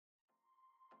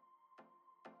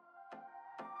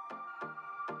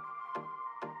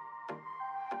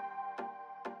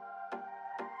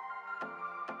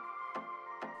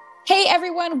Hey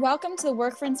everyone, welcome to the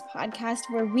Work Friends podcast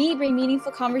where we bring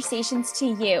meaningful conversations to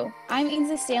you. I'm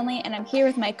Ainsley Stanley and I'm here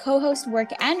with my co-host, work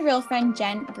and real friend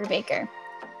Jen Brubaker.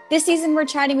 This season we're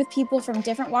chatting with people from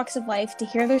different walks of life to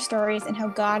hear their stories and how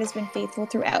God has been faithful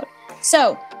throughout.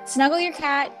 So, snuggle your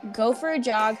cat, go for a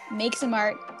jog, make some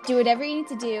art, do whatever you need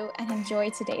to do, and enjoy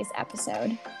today's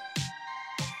episode.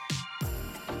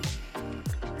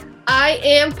 I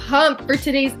am pumped for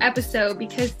today's episode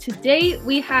because today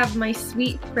we have my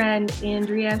sweet friend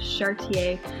Andrea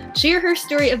Chartier share her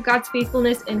story of God's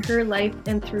faithfulness in her life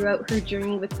and throughout her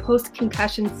journey with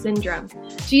post-concussion syndrome.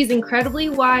 She is incredibly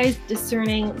wise,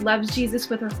 discerning, loves Jesus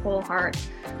with her whole heart.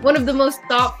 One of the most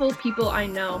thoughtful people I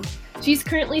know. She's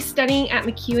currently studying at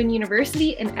MacEwan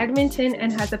University in Edmonton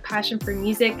and has a passion for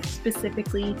music,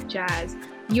 specifically jazz.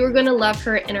 You're going to love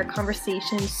her in our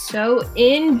conversation, so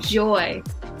enjoy.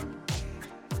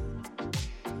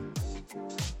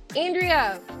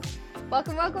 Andrea,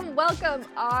 welcome.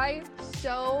 I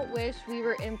so wish we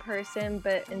were in person,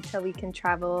 but until we can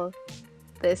travel,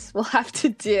 this we'll have to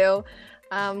do.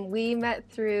 We met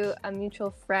through a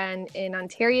mutual friend in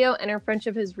Ontario, and our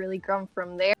friendship has really grown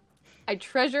from there. I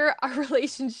treasure our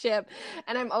relationship,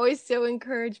 and I'm always so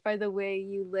encouraged by the way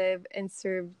you live and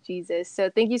serve Jesus. So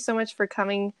thank you so much for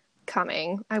coming.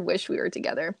 I wish we were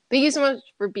together. Thank you so much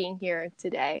for being here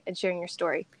today and sharing your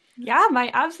story. Yeah, my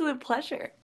absolute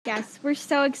pleasure. Yes, we're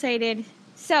so excited.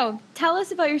 So, tell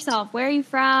us about yourself. Where are you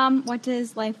from? What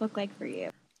does life look like for you?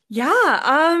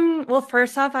 Yeah, well,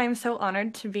 first off, I'm so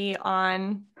honored to be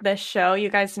on this show. You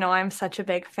guys know I'm such a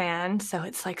big fan, so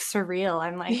it's like surreal.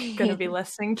 I'm like going to be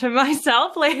listening to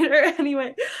myself later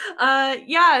anyway.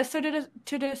 So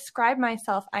to describe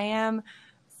myself, I am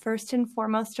first and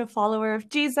foremost a follower of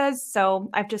Jesus. So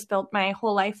I've just built my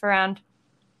whole life around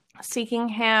seeking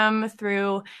him,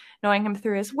 through knowing him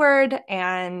through his word,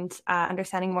 and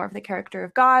understanding more of the character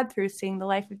of God through seeing the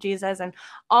life of Jesus and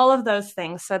all of those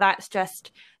things. So that's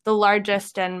just the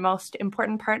largest and most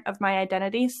important part of my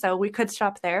identity. So we could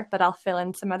stop there, but I'll fill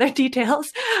in some other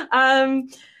details. So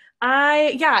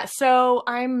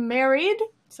I'm married.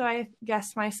 So I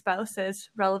guess my spouse is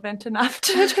relevant enough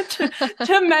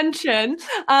to mention.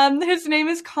 His name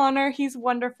is Connor. He's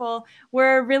wonderful.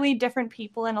 We're really different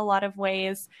people in a lot of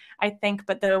ways, I think.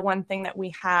 But the one thing that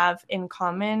we have in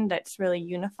common that's really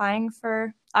unifying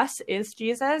for us is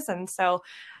Jesus. And so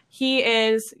he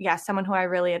is, someone who I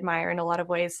really admire in a lot of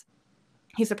ways.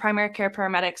 He's a primary care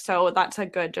paramedic, so that's a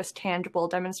good, just tangible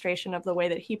demonstration of the way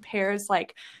that he pairs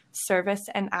like service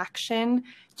and action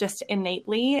just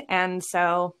innately. And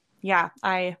so,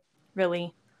 I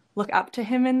really look up to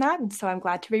him in that. And so I'm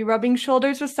glad to be rubbing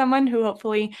shoulders with someone who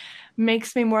hopefully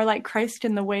makes me more like Christ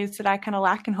in the ways that I kind of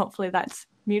lack. And hopefully that's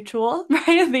mutual,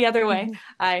 right? The other way.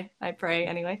 I pray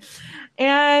anyway.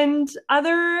 And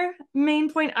other main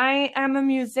point, I am a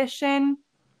musician,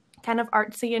 kind of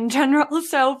artsy in general.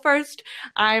 So first,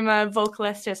 I'm a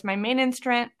vocalist as my main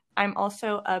instrument. I'm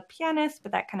also a pianist,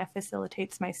 but that kind of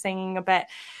facilitates my singing a bit.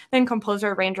 Then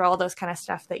composer, arranger, all those kind of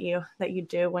stuff that you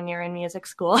do when you're in music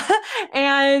school.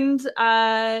 And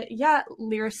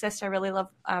lyricist. I really love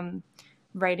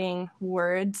writing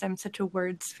words. I'm such a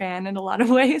words fan in a lot of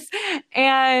ways.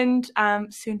 And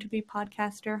soon to be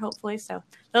podcaster, hopefully. So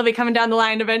they'll be coming down the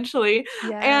line eventually.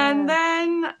 Yeah. And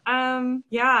then,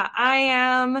 I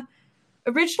am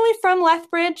originally from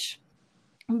Lethbridge,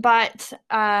 but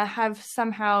have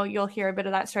somehow, you'll hear a bit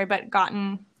of that story, but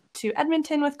gotten to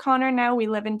Edmonton with Connor now. We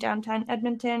live in downtown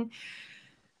Edmonton.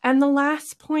 And the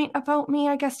last point about me,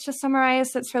 I guess, to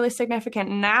summarize, that's really significant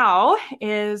now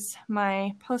is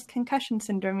my post-concussion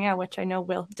syndrome, which I know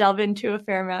we'll delve into a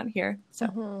fair amount here.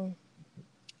 So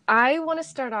I want to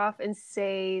start off and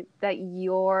say that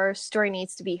your story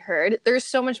needs to be heard. There's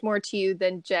so much more to you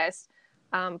than just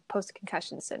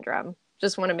post-concussion syndrome.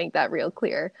 Just want to make that real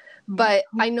clear. But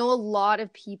I know a lot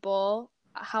of people,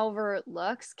 however it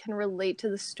looks, can relate to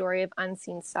the story of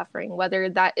unseen suffering, whether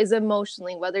that is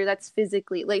emotionally, whether that's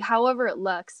physically, like however it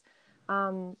looks.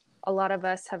 A lot of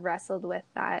us have wrestled with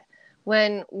that.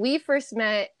 When we first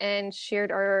met and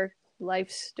shared our life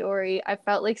story, I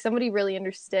felt like somebody really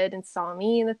understood and saw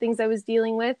me and the things I was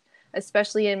dealing with,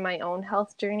 especially in my own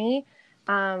health journey.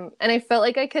 And I felt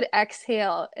like I could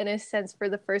exhale in a sense for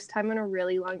the first time in a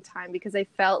really long time because I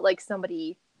felt like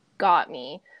somebody got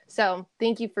me. So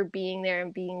thank you for being there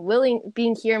and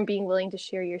being here and being willing to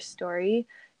share your story.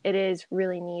 It is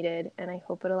really needed, and I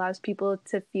hope it allows people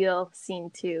to feel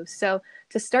seen too. So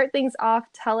to start things off,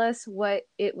 tell us what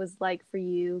it was like for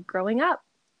you growing up.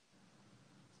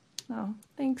 Oh,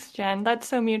 thanks, Jen. That's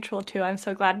so mutual too. I'm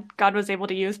so glad God was able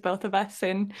to use both of us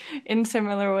in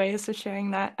similar ways of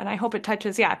sharing that. And I hope it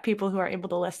touches, people who are able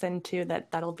to listen to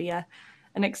that. That'll be an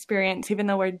experience, even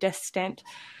though we're distant.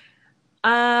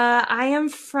 I am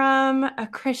from a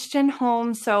Christian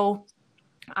home, so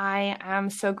I am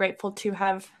so grateful to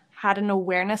have had an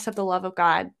awareness of the love of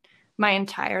God my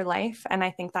entire life. And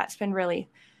I think that's been really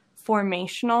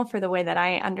formational for the way that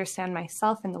I understand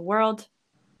myself in the world.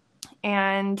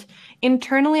 And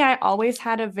internally, I always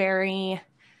had a very,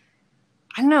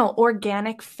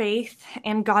 organic faith.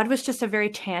 And God was just a very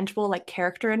tangible,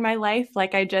 character in my life.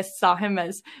 I just saw him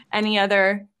as any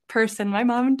other person, my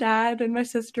mom and dad and my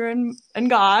sister and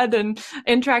God, and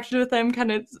interacted with them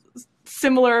kind of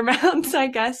similar amounts, I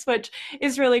guess, which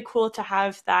is really cool to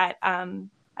have that,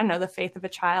 the faith of a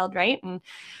child, right? And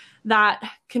that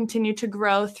continued to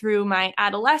grow through my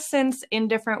adolescence in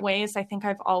different ways. I think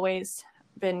I've always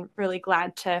been really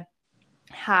glad to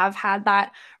have had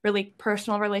that really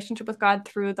personal relationship with God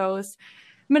through those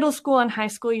middle school and high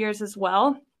school years as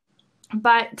well.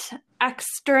 But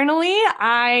externally,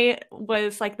 I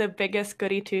was the biggest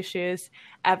goody two shoes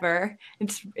ever.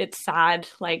 It's sad.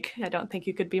 I don't think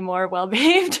you could be more well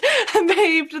behaved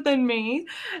than me.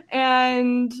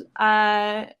 And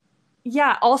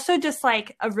also just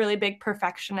a really big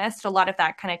perfectionist. A lot of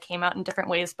that kind of came out in different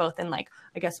ways, both in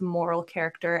moral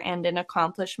character and in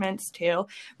accomplishments too.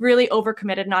 Really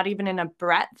overcommitted,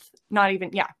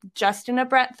 just in a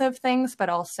breadth of things, but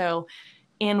also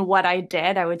in what I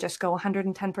did. I would just go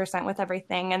 110% with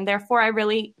everything. And therefore I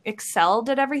really excelled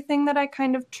at everything that I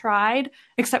kind of tried,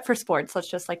 except for sports. Let's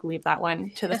just leave that one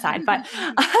to the side. But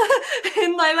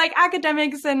in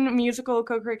academics and musical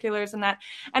co-curriculars and that.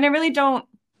 And I really don't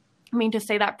mean to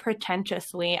say that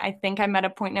pretentiously. I think I'm at a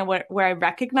point now where I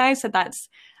recognize that that's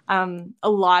a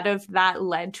lot of that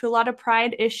led to a lot of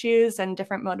pride issues and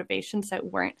different motivations that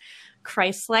weren't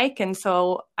Christ-like. And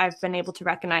so I've been able to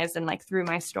recognize and through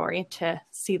my story to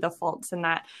see the faults in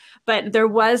that. But there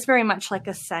was very much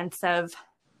a sense of,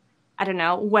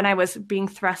 when I was being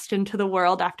thrust into the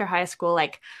world after high school,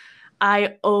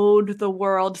 I owed the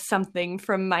world something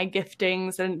from my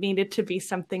giftings and it needed to be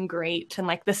something great. And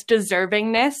this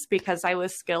deservingness, because I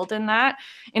was skilled in that,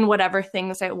 in whatever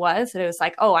things it was. It was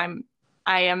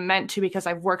I am meant to, because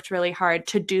I've worked really hard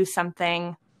to do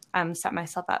something, set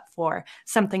myself up for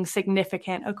something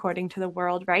significant according to the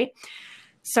world, right?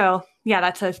 So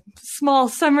that's a small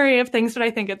summary of things, but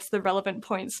I think it's the relevant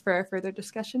points for further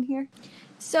discussion here.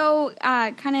 So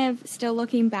kind of still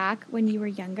looking back when you were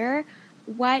younger,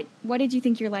 what did you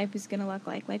think your life was going to look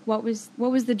like? What was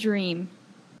the dream?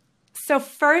 So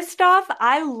first off,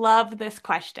 I love this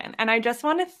question. And I just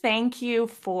want to thank you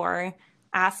for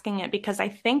asking it, because I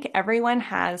think everyone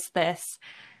has this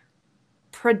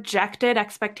projected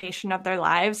expectation of their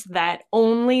lives that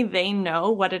only they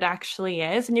know what it actually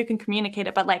is, and you can communicate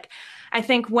it. But I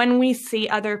think when we see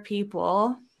other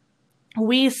people,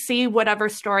 we see whatever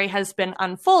story has been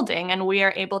unfolding, and we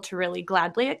are able to really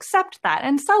gladly accept that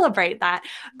and celebrate that.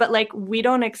 But we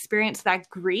don't experience that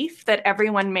grief that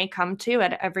everyone may come to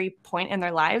at every point in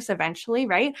their lives eventually,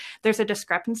 right? There's a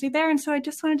discrepancy there. And so I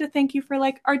just wanted to thank you for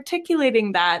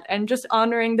articulating that and just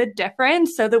honoring the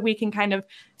difference so that we can kind of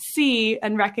see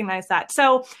and recognize that.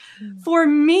 So for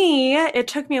me, it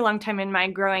took me a long time in my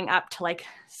growing up to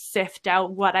sift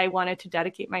out what I wanted to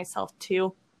dedicate myself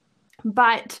to.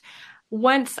 But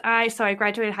I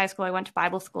graduated high school, I went to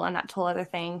Bible school, and that's a whole other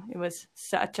thing. It was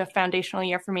such a foundational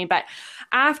year for me. But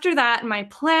after that, my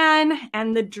plan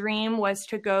and the dream was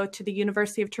to go to the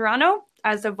University of Toronto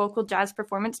as a vocal jazz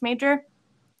performance major.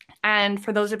 And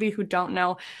for those of you who don't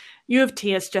know, U of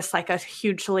T is just a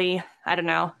hugely,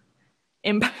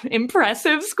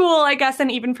 impressive school, I guess,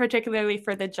 and even particularly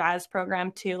for the jazz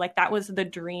program too. That was the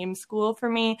dream school for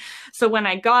me. So when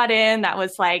I got in, that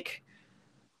was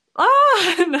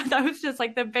that was just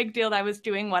the big deal that I was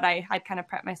doing what I had kind of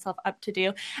prepped myself up to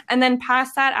do. And then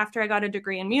past that, after I got a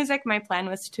degree in music, my plan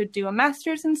was to do a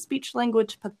master's in speech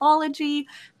language pathology,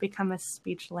 become a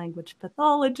speech language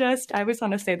pathologist. I always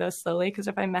want to say those slowly because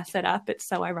if I mess it up, it's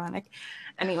so ironic.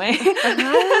 Anyway. And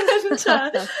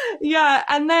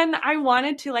then I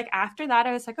wanted to after that,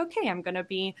 I was okay, I'm going to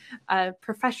be a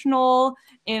professional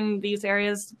in these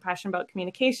areas, passionate about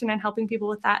communication and helping people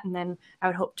with that. And then I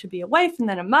would hope to be a wife and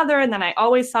then a mother. And then I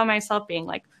always saw myself being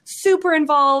super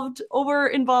over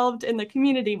involved in the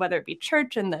community, whether it be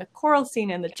church and the choral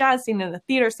scene and the jazz scene and the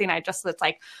theater scene. I just was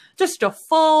just a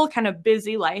full kind of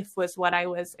busy life was what I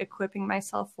was equipping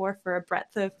myself for a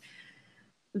breadth of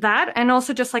that, and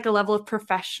also just like a level of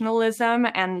professionalism,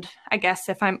 and I guess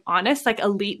if I'm honest, like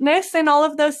eliteness and all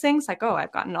of those things, like, oh,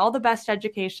 I've gotten all the best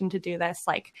education to do this.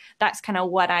 Like that's kind of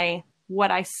what I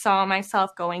saw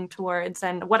myself going towards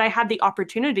and what I had the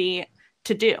opportunity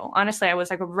to do. Honestly, I was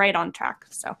like right on track.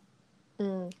 So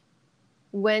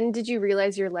when did you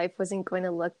realize your life wasn't going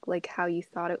to look like how you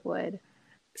thought it would?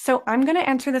 So I'm going to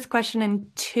answer this question in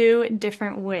two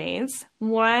different ways.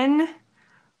 One,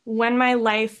 when my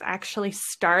life actually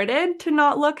started to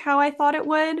not look how I thought it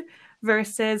would,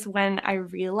 versus when I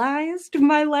realized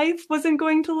my life wasn't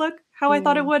going to look how I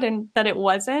thought it would and that it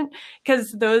wasn't,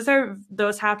 because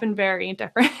those happen very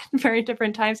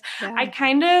different times. Yeah. I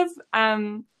kind of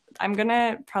I'm going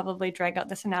to probably drag out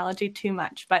this analogy too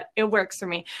much, but it works for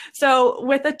me. So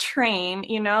with a train,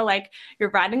 you know, like you're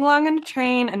riding along on a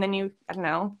train and then you, I don't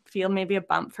know, feel maybe a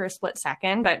bump for a split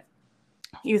second, but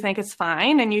you think it's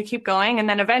fine and you keep going. And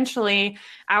then eventually,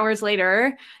 hours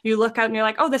later, you look out and you're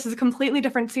like, oh, this is a completely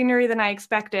different scenery than I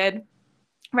expected,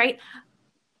 right?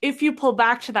 If you pull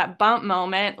back to that bump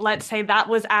moment, let's say that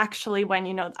was actually when,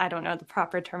 you know, I don't know the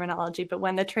proper terminology, but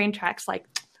when the train tracks like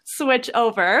switch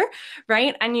over,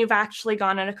 right? And you've actually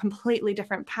gone on a completely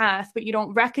different path, but you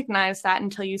don't recognize that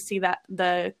until you see that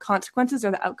the consequences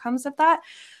or the outcomes of that.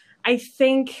 I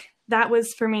think that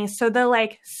was for me. So the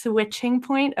like switching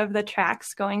point of the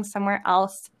tracks going somewhere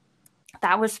else,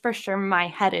 that was for sure my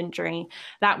head injury.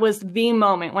 That was the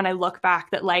moment when I look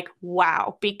back that like,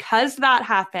 wow, because that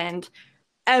happened,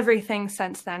 everything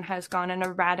since then has gone in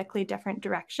a radically different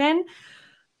direction.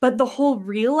 But the whole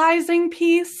realizing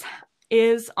piece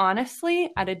is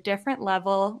honestly at a different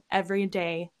level every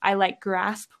day. I like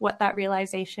grasp what that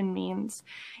realization means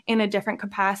in a different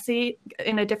capacity.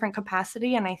 And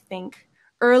I think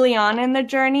early on in the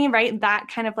journey, right, that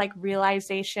kind of like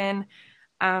realization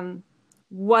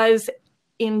was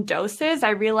in doses. I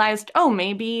realized, oh,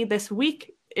 maybe this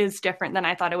week is different than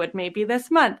I thought it would. Maybe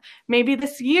this month, maybe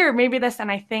this year, maybe this.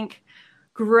 And I think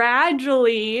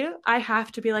gradually I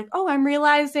have to be like, oh, I'm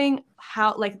realizing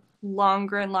how like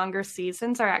longer and longer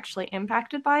seasons are actually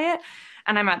impacted by it.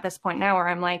 And I'm at this point now where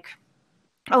I'm like,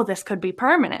 oh, this could be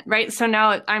permanent, right? So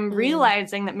now I'm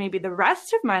realizing that maybe the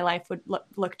rest of my life would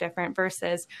look different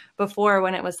versus before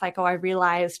when it was like, oh, I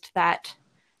realized that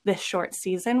this short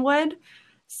season would.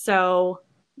 So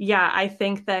yeah, I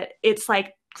think that it's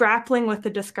like grappling with the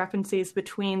discrepancies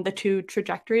between the two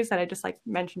trajectories that I just like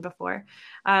mentioned before.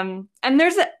 And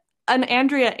there's an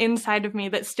Andrea inside of me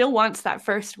that still wants that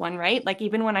first one, right? Like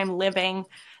even when I'm living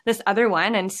this other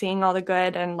one and seeing all the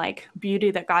good and like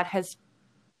beauty that God has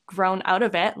grown out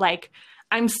of it, like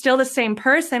I'm still the same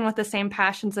person with the same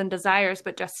passions and desires,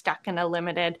 but just stuck in a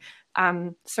limited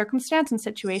circumstance and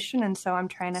situation. And so I'm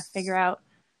trying to figure out,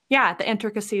 the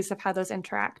intricacies of how those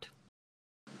interact.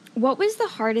 What was the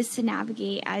hardest to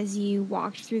navigate as you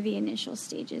walked through the initial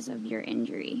stages of your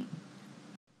injury?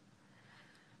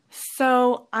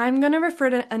 So I'm going to refer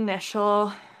to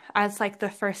initial as like the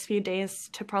first few days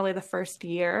to probably the first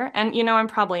year. And, you know, I'm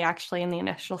probably actually in the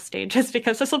initial stages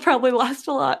because this will probably last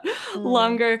a lot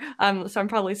longer. So I'm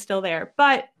probably still there.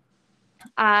 But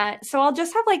so I'll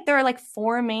just have like, there are like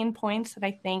 4 main points that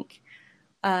I think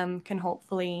can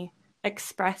hopefully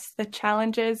express the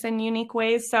challenges in unique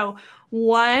ways. So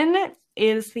one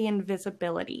is the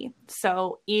invisibility.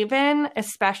 So even,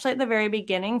 especially at the very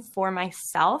beginning for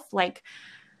myself, like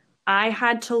I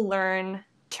had to learn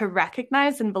to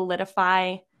recognize and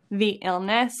validify the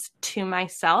illness to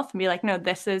myself and be like, no,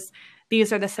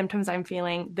 these are the symptoms I'm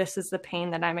feeling. This is the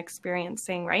pain that I'm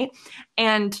experiencing, right?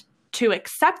 And to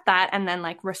accept that and then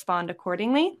like respond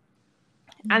accordingly.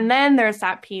 And then there's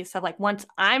that piece of like, once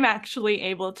I'm actually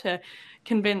able to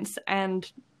convince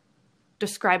and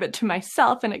describe it to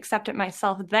myself and accept it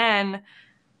myself, then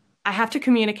I have to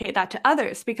communicate that to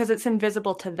others because it's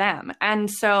invisible to them. And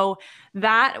so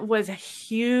that was a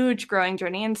huge growing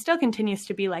journey and still continues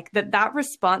to be like that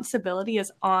responsibility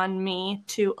is on me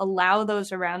to allow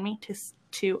those around me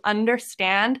to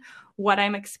understand what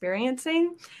I'm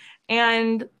experiencing.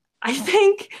 And I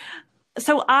think,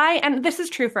 and this is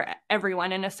true for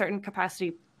everyone in a certain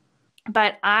capacity,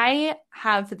 but I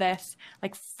have this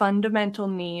like fundamental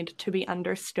need to be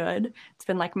understood. It's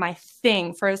been like my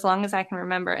thing for as long as I can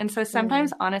remember. And so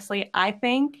sometimes, honestly, I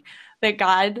think that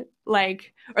God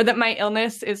or that my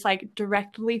illness is like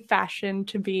directly fashioned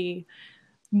to be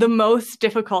the most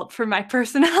difficult for my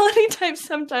personality type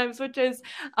sometimes, which is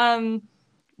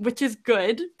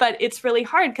good, but it's really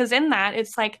hard because in that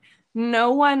it's like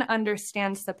no one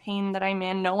understands the pain that I'm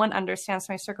in. No one understands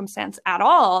my circumstance at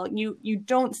all. You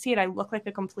don't see it. I look like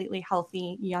a completely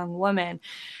healthy young woman.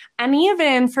 And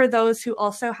even for those who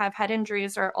also have head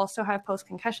injuries or also have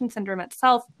post-concussion syndrome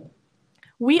itself,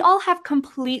 we all have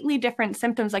completely different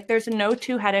symptoms. Like there's no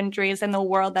two head injuries in the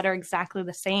world that are exactly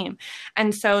the same.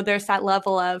 And so there's that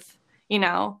level of,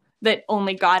 that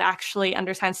only God actually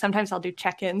understands. Sometimes I'll do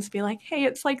check-ins, be like, hey,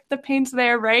 it's like the pain's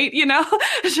there, right?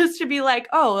 Just to be like,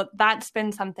 oh, that's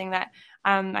been something that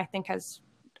I think has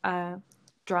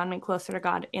drawn me closer to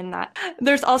God in that.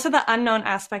 There's also the unknown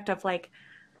aspect of like,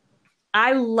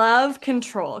 I love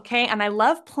control, okay? And I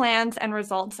love plans and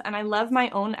results, and I love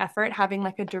my own effort having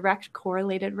like a direct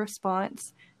correlated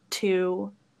response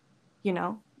to,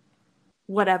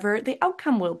 whatever the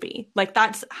outcome will be. Like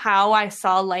that's how I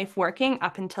saw life working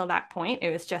up until that point. It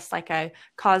was just like a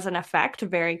cause and effect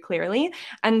very clearly.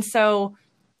 And so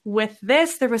with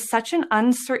this, there was such an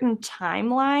uncertain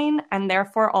timeline and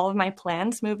therefore all of my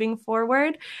plans moving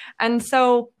forward. And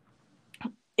so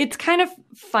it's kind of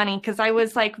funny because I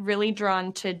was like really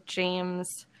drawn to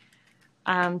James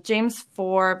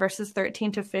 4 verses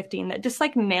 13 to 15 that just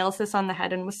like nails this on the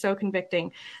head and was so convicting.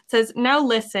 It says, now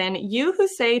listen, you who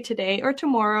say today or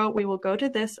tomorrow we will go to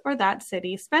this or that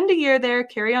city, spend a year there,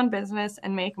 carry on business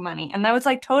and make money. And that was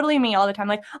like totally me all the time.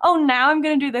 Like, oh, now I'm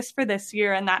going to do this for this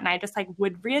year and that. And I just like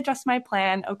would readjust my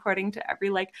plan according to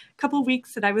every like couple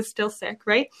weeks that I was still sick,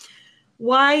 right?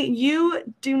 Why, you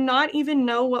do not even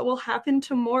know what will happen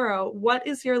tomorrow. What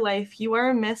is your life? You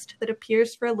are a mist that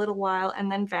appears for a little while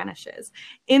and then vanishes.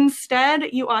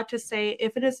 Instead, you ought to say,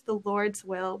 if it is the Lord's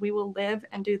will, we will live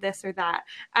and do this or that.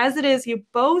 As it is, you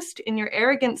boast in your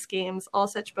arrogant schemes. All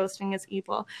such boasting is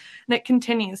evil. And it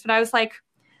continues. But I was like,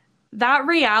 that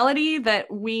reality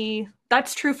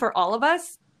that's true for all of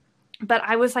us. But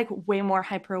I was like way more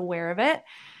hyper aware of it,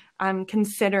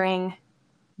 considering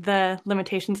the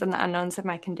limitations and the unknowns of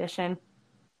my condition.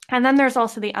 And then there's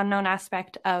also the unknown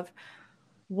aspect of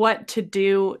what to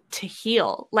do to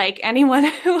heal. Like anyone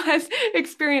who has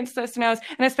experienced this knows,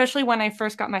 and especially when I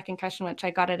first got my concussion, which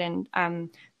I got it in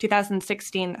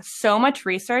 2016, so much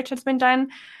research has been done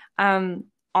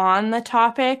on the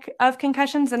topic of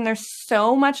concussions, and there's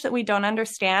so much that we don't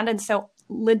understand. And so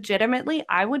legitimately,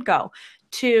 I went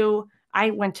to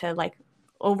like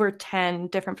over 10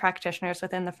 different practitioners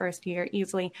within the first year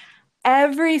easily.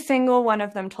 Every single one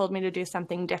of them told me to do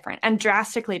something different and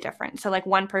drastically different. So like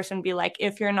one person would be like,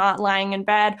 if you're not lying in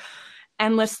bed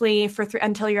endlessly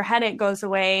until your headache goes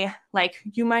away, like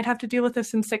you might have to deal with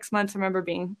this in 6 months. I remember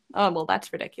being, oh, well,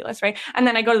 that's ridiculous, right? And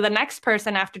then I go to the next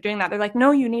person after doing that. They're like,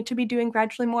 no, you need to be doing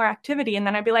gradually more activity. And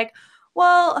then I'd be like,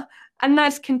 well, and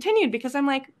that's continued because I'm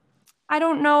like, I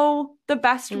don't know the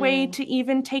best way to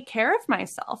even take care of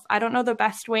myself. I don't know the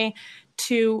best way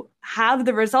to have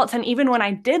the results. And even when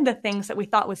I did the things that we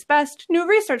thought was best, new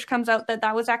research comes out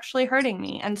that was actually hurting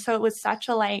me. And so it was such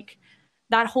a like,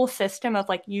 that whole system of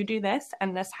like, you do this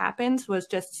and this happens was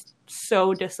just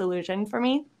so disillusioned for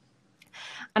me.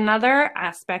 Another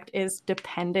aspect is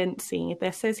dependency.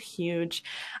 This is huge.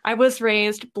 I was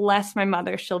raised, bless my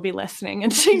mother, she'll be listening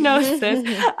and she knows this.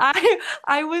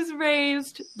 I was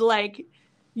raised like,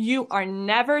 you are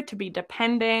never to be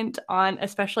dependent on,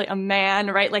 especially a man,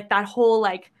 right? Like that whole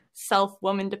like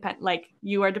self-woman like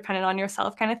you are dependent on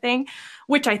yourself kind of thing,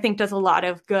 which I think does a lot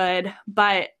of good.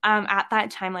 But at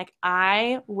that time, like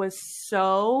I was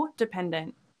so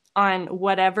dependent on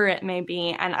whatever it may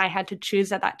be. And I had to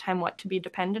choose at that time what to be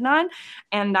dependent on.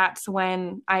 And that's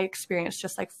when I experienced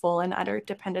just like full and utter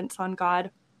dependence on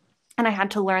God. And I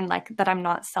had to learn like that I'm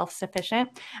not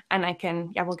self-sufficient. And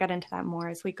we'll get into that more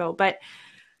as we go. But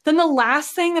then the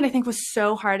last thing that I think was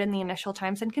so hard in the initial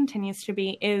times and continues to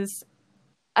be is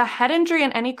a head injury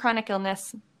and any chronic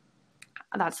illness.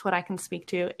 That's what I can speak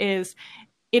to, is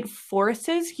it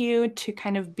forces you to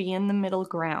kind of be in the middle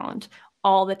ground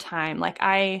all the time. Like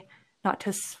not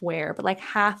to swear, but like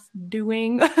half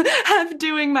doing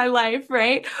my life,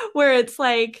 right? Where it's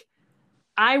like,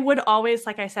 I would always,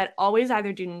 like I said, always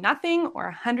either do nothing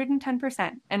or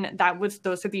 110%. And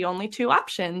those are the only two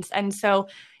options. And so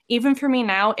even for me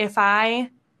now, if I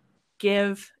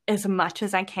give as much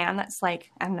as I can, that's like,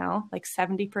 I don't know, like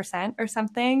 70% or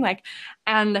something, like,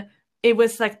 and it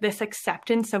was like this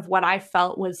acceptance of what I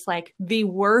felt was like the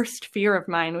worst fear of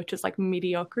mine, which is like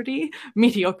mediocrity.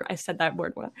 I said that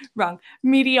word wrong.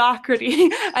 Mediocrity.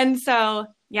 And so,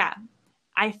 yeah,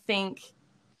 I think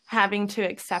having to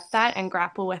accept that and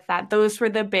grapple with that, those were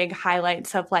the big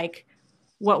highlights of like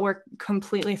what were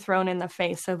completely thrown in the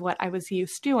face of what I was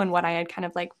used to and what I had kind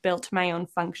of like built my own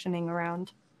functioning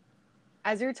around.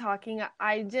 As you're talking,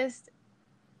 I just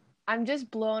I'm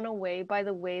just blown away by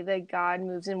the way that God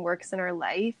moves and works in our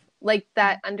life. Like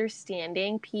that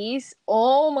understanding piece.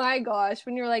 Oh my gosh.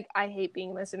 When you're like, I hate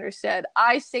being misunderstood.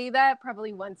 I say that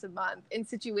probably once a month in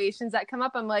situations that come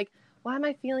up. I'm like, why am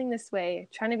I feeling this way?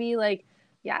 Trying to be like,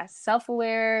 yeah,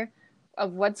 self-aware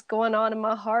of what's going on in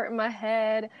my heart and my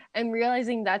head, and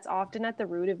realizing that's often at the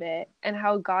root of it, and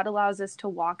how God allows us to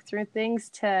walk through things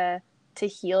to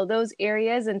heal those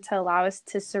areas and to allow us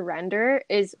to surrender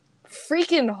is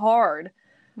freaking hard.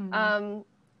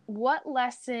 What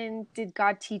lesson did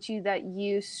God teach you that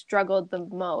you struggled the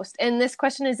most? And this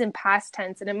question is in past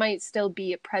tense, and it might still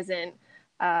be a present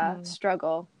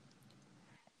struggle.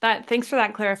 Thanks for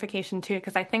that clarification too,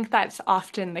 because I think that's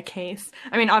often the case.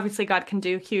 I mean, obviously God can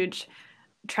do huge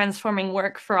transforming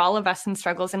work for all of us in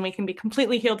struggles, and we can be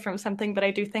completely healed from something, but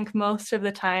I do think most of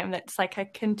the time it's like a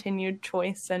continued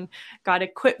choice, and God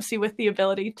equips you with the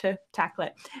ability to tackle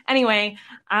it. Anyway,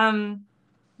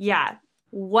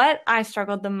 what I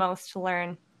struggled the most to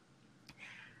learn,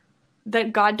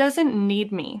 that God doesn't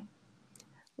need me.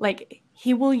 Like,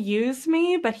 he will use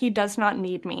me, but he does not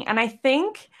need me. And I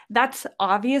think that's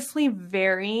obviously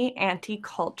very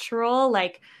anti-cultural,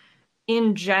 like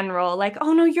in general, like,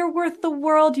 oh no, you're worth the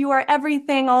world, you are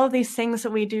everything, all of these things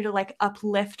that we do to like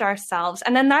uplift ourselves.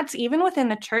 And then that's even within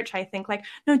the church, I think, like,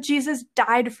 no, Jesus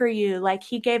died for you, like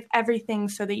he gave everything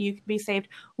so that you could be saved,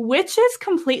 which is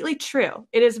completely true.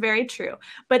 It is very true,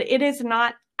 but it is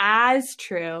not as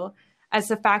true as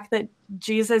the fact that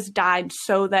Jesus died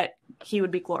so that he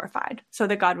would be glorified, so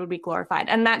that God would be glorified.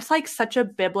 And that's like such a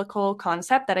biblical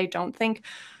concept that I don't think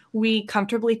we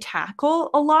comfortably tackle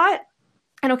a lot.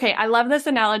 And okay, I love this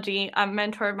analogy. A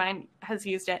mentor of mine has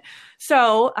used it.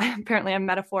 So apparently I'm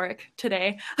metaphoric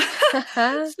today.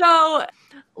 So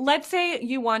let's say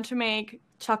you want to make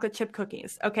chocolate chip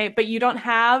cookies, okay? But you don't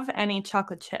have any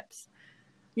chocolate chips.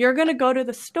 You're going to go to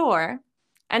the store,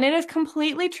 and it is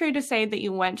completely true to say that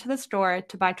you went to the store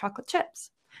to buy chocolate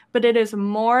chips. But it is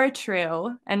more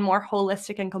true and more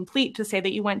holistic and complete to say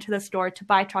that you went to the store to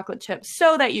buy chocolate chips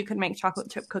so that you could make chocolate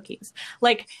chip cookies.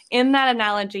 Like in that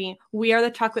analogy, we are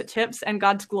the chocolate chips and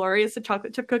God's glory is the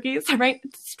chocolate chip cookies, right?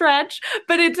 Stretch,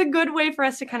 but it's a good way for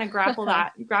us to kind of grapple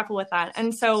with that.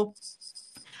 And so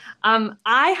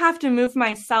I have to move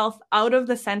myself out of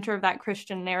the center of that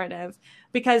Christian narrative,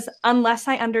 because unless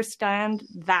I understand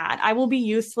that, I will be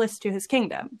useless to his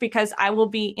kingdom, because I will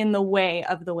be in the way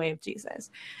of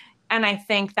Jesus. And I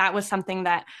think that was something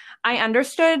that I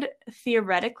understood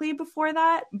theoretically before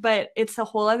that, but it's a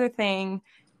whole other thing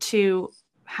to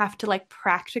have to like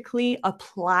practically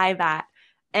apply that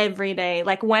every day.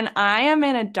 Like when I am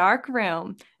in a dark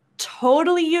room,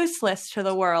 totally useless to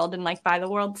the world and like by the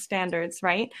world's standards,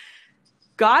 right?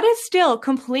 God is still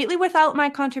completely without my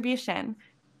contribution.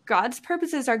 God's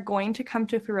purposes are going to come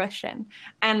to fruition.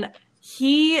 And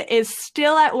he is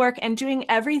still at work and doing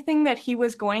everything that he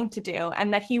was going to do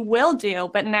and that he will do.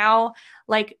 But now,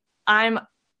 like, I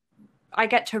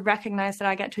get to recognize that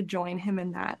I get to join him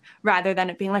in that, rather than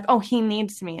it being like, oh, he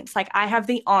needs me. It's like, I have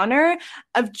the honor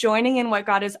of joining in what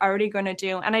God is already going to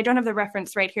do. And I don't have the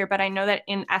reference right here, but I know that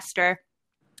in Esther,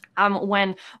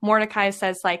 when Mordecai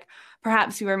says, like,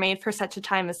 perhaps you were made for such a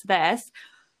time as this,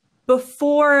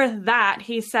 before that,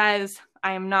 he says,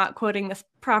 I am not quoting this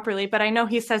properly, but I know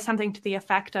he says something to the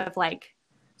effect of like,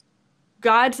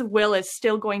 God's will is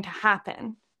still going to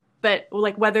happen, but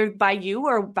like whether by you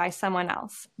or by someone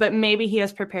else, but maybe he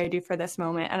has prepared you for this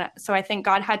moment. And so I think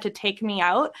God had to take me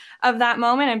out of that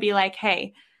moment and be like,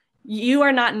 hey, you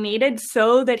are not needed,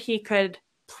 so that he could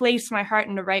place my heart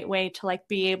in the right way to like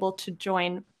be able to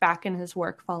join back in his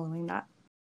work following that.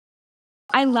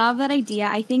 I love that idea.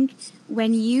 I think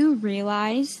when you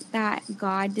realize that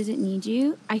God doesn't need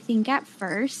you, I think at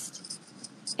first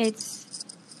it's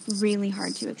really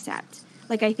hard to accept.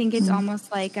 Like, I think it's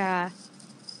almost like a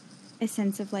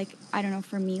sense of like, I don't know,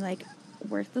 for me, like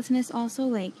worthlessness also,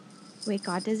 like, wait,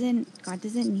 God doesn't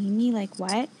need me, like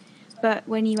what? But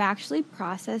when you actually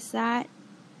process that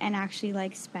and actually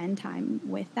like spend time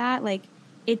with that, like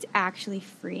it's actually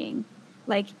freeing.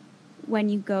 Like when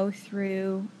you go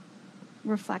through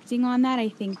reflecting on that, I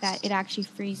think that it actually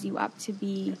frees you up to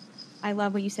be, I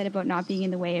love what you said about not being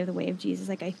in the way of Jesus.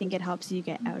 Like, I think it helps you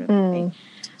get out of the way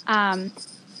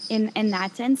in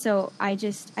that sense. So I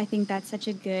think that's such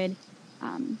a good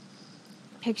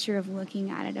picture of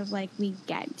looking at it, of like, we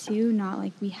get to, not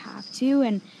like we have to.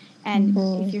 And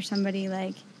if you're somebody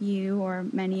like you or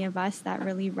many of us that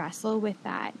really wrestle with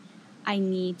that, I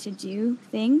need to do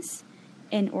things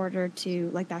in order to,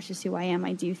 like, that's just who I am.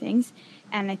 I do things.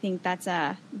 And I think that's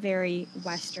a very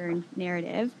Western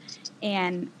narrative.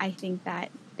 And I think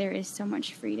that there is so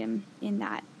much freedom in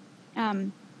that.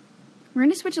 We're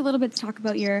going to switch a little bit to talk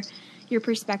about your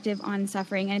perspective on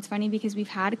suffering. And it's funny because we've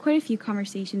had quite a few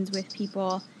conversations with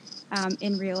people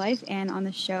in real life and on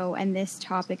the show and this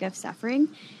topic of suffering.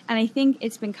 And I think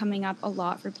it's been coming up a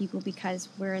lot for people because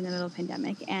we're in the middle of a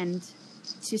pandemic and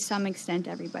to some extent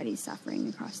everybody's suffering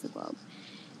across the globe.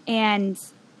 And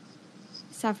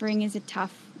suffering is a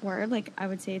tough word. Like, I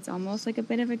would say it's almost like a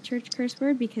bit of a church curse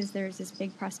word because there's this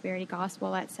big prosperity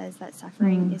gospel that says that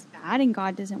suffering is bad and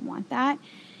God doesn't want that.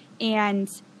 And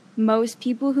most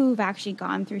people who've actually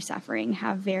gone through suffering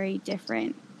have very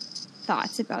different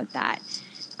thoughts about that.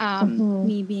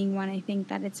 Me being one, I think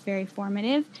that it's very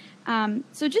formative.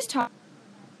 So just talk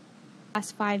the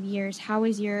last 5 years, how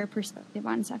has your perspective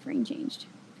on suffering changed?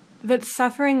 That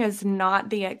suffering is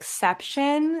not the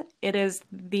exception, it is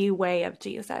the way of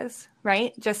Jesus,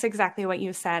 right? Just exactly what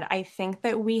you said. I think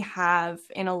that we have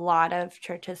in a lot of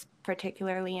churches,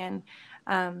 particularly in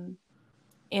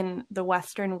the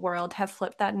Western world, have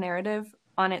flipped that narrative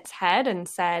on its head and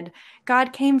said,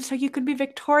 God came so you could be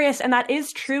victorious. And that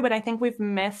is true, but I think we've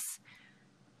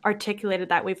misarticulated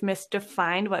that. We've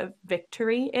misdefined what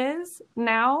victory is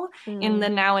now, in the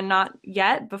now and not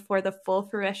yet, before the full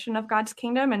fruition of God's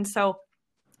kingdom. And so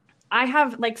I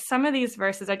have like some of these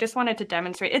verses I just wanted to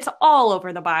demonstrate. It's all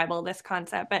over the Bible, this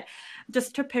concept, but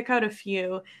just to pick out a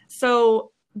few.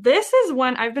 So this is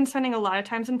one I've been spending a lot of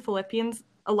time in Philippians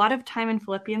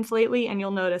lately, and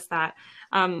you'll notice that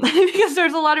because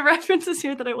there's a lot of references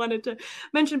here that I wanted to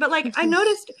mention. But like I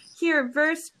noticed here,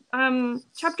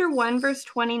 chapter 1, verse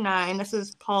 29, this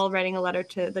is Paul writing a letter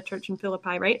to the church in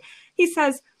Philippi, right? He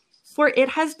says, "For it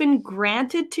has been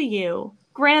granted to you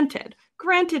on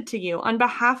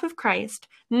behalf of Christ,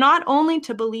 not only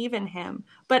to believe in him,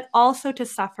 but also to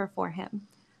suffer for him."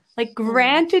 Like,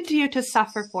 granted to you to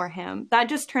suffer for him. That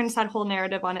just turns that whole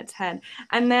narrative on its head.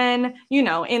 And then,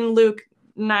 in Luke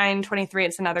 9:23,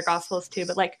 it's in other gospels too,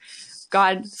 but like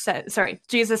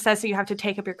Jesus says that you have to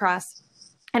take up your cross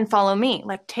and follow me.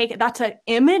 Like, that's an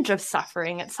image of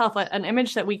suffering itself, an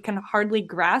image that we can hardly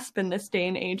grasp in this day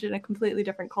and age in a completely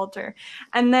different culture.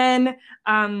 And then,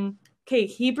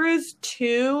 Hebrews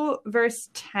 2, verse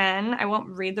 10, I won't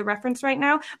read the reference right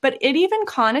now, but it even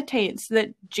connotates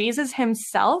that Jesus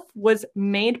himself was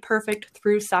made perfect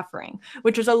through suffering,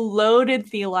 which is a loaded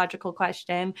theological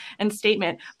question and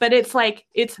statement, but it's like,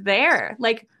 it's there.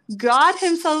 Like, God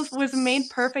himself was made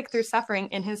perfect through suffering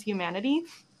in his humanity.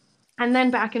 And then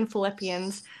back in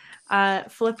Philippians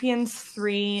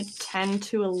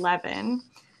 3:10-11,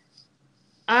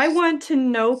 I want to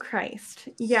know Christ,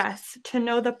 yes, to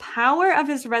know the power of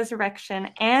his resurrection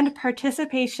and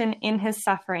participation in his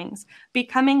sufferings,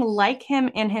 becoming like him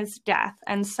in his death,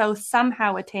 and so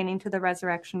somehow attaining to the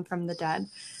resurrection from the dead.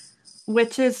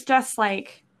 Which is just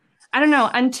like, I don't know,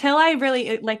 until I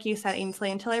really, like you said,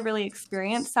 Ainsley, until I really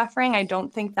experienced suffering, I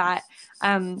don't think that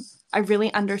I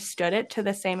really understood it to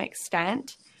the same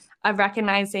extent of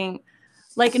recognizing,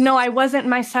 like, no,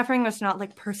 my suffering was not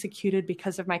like persecuted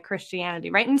because of my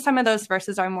Christianity, right? And some of those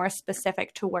verses are more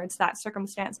specific towards that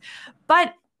circumstance.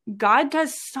 But God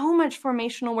does so much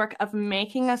formational work of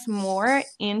making us more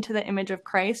into the image of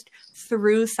Christ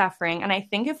through suffering. And I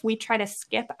think if we try to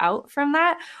skip out from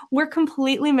that, we're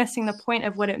completely missing the point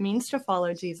of what it means to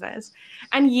follow Jesus.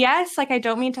 And yes, like, I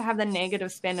don't mean to have the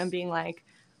negative spin of being like,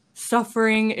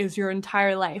 suffering is your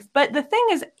entire life. But the thing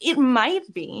is, it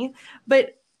might be,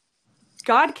 but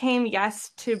God came,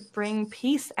 yes, to bring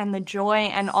peace and the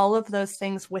joy and all of those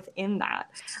things within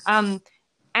that.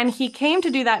 And he came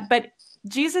to do that, but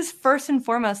Jesus first and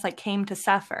foremost, like, came to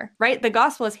suffer, right? The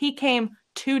gospel is he came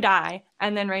to die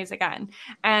and then rise again.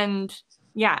 And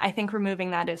yeah, I think removing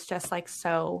that is just like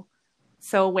so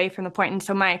away from the point. And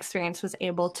so my experience was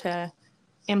able to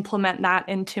implement that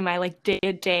into my like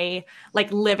day-to-day,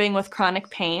 like living with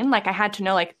chronic pain. Like, I had to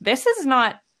know, like, this is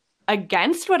not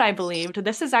against what I believed.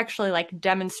 This is actually like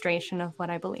demonstration of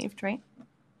what I believed, right?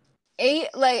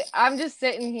 I'm just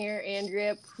sitting here,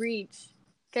 Andrea, preach.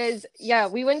 Because, yeah,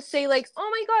 we wouldn't say like, oh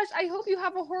my gosh, I hope you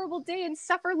have a horrible day and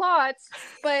suffer lots.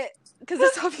 But, because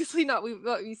that's obviously not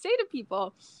what we say to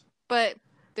people. But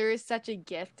there is such a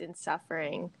gift in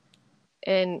suffering.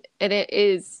 And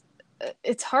it's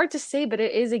hard to say, but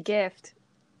it is a gift.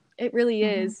 It really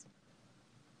is.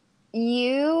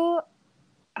 You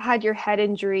had your head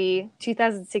injury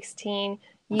 2016.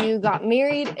 You got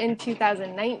married in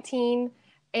 2019.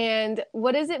 And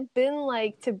what has it been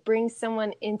like to bring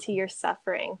someone into your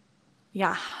suffering?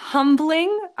 Yeah,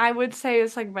 humbling, I would say,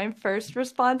 is like my first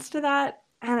response to that.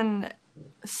 And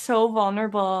so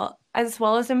vulnerable, as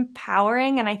well as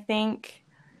empowering. And I think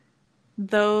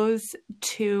those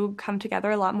two come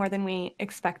together a lot more than we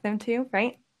expect them to,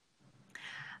 right?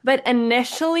 But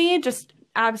initially, just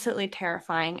absolutely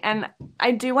terrifying. And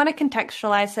I do want to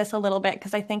contextualize this a little bit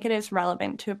because I think it is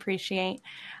relevant to appreciate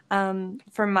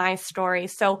for my story.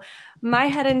 So my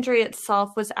head injury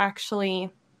itself was actually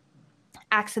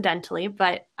accidentally,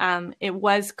 but it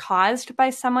was caused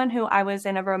by someone who I was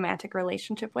in a romantic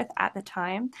relationship with at the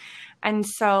time. And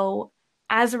so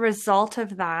as a result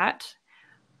of that,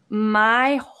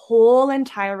 my whole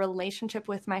entire relationship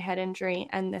with my head injury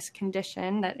and this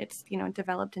condition that it's,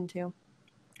 developed into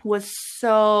was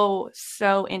so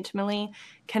intimately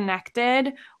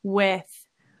connected with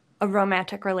a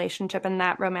romantic relationship, and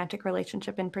that romantic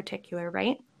relationship in particular,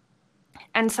 right?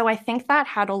 And so I think that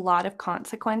had a lot of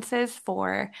consequences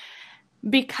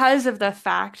because of the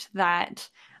fact that,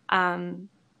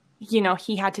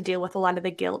 he had to deal with a lot of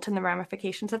the guilt and the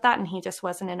ramifications of that. And he just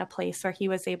wasn't in a place where he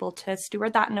was able to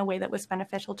steward that in a way that was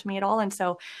beneficial to me at all. And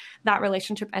so that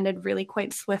relationship ended really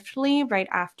quite swiftly right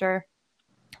after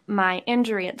my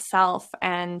injury itself.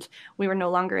 And we were no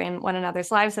longer in one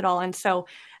another's lives at all. And so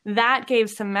that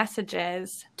gave some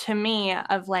messages to me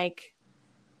of like,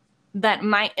 that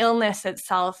my illness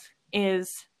itself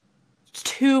is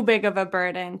too big of a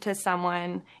burden to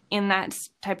someone in that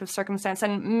type of circumstance,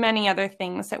 and many other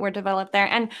things that were developed there.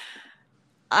 And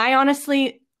I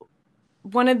honestly,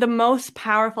 one of the most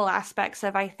powerful aspects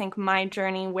of, I think, my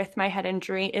journey with my head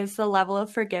injury is the level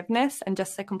of forgiveness and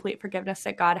just the complete forgiveness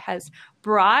that God has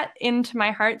brought into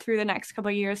my heart through the next couple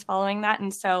of years following that.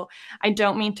 And so I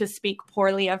don't mean to speak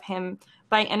poorly of him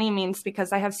by any means,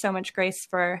 because I have so much grace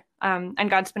for, and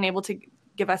God's been able to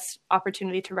give us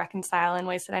opportunity to reconcile in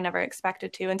ways that I never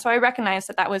expected to. And so I recognize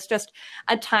that was just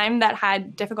a time that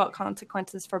had difficult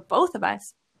consequences for both of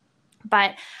us.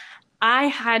 But I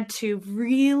had to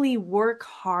really work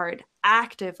hard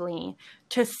actively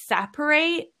to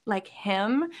separate like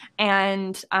him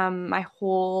and my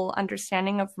whole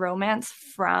understanding of romance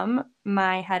from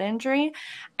my head injury.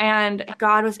 And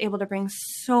God was able to bring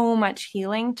so much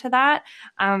healing to that.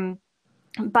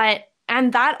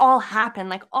 And that all happened,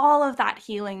 like all of that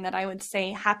healing that I would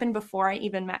say happened before I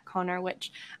even met Connor,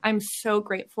 which I'm so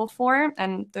grateful for.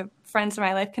 And the friends in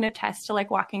my life can attest to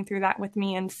like walking through that with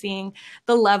me and seeing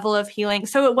the level of healing.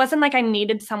 So it wasn't like I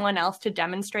needed someone else to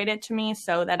demonstrate it to me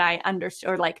so that I understood,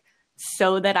 or like,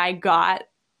 so that I got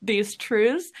these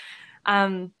truths.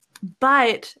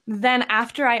 But then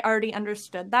after I already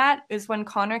understood that is when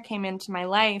Connor came into my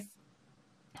life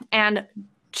and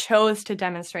chose to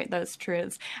demonstrate those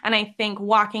truths. And I think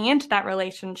walking into that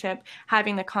relationship,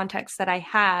 having the context that I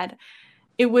had,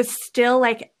 it was still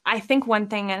like, I think one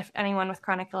thing, if anyone with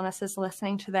chronic illness is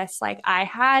listening to this, like I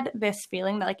had this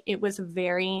feeling that like it was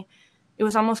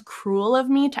almost cruel of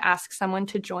me to ask someone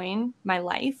to join my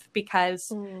life,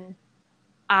 because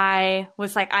I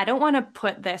was like, I don't want to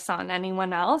put this on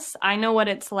anyone else. I know what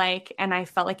it's like. And I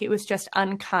felt like it was just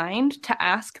unkind to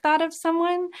ask that of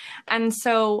someone. And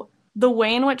so the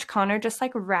way in which Connor just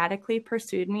like radically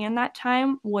pursued me in that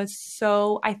time was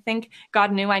so, I think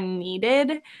God knew I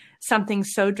needed something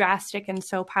so drastic and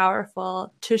so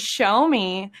powerful to show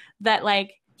me that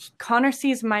like Connor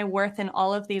sees my worth in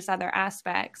all of these other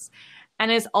aspects and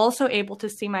is also able to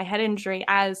see my head injury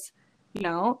as,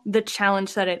 the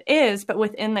challenge that it is, but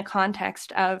within the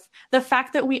context of the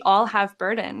fact that we all have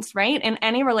burdens, right? In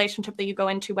any relationship that you go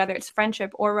into, whether it's friendship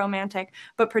or romantic,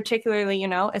 but particularly,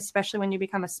 especially when you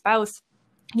become a spouse,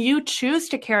 you choose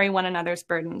to carry one another's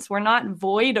burdens. We're not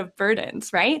void of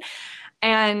burdens, right?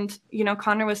 And,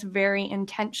 Connor was very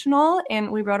intentional,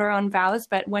 and we wrote our own vows,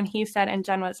 but when he said, and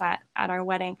Jen was at our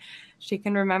wedding, she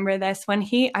can remember this, I'm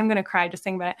going to cry just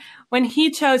thinking about it, when he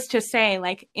chose to say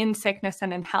like in sickness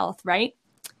and in health, right?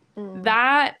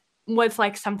 That was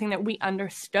like something that we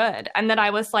understood. And that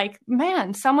I was like,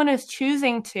 man, someone is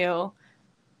choosing to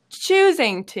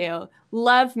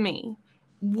love me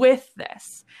with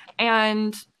this.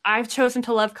 And I've chosen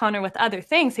to love Connor with other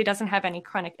things. He doesn't have any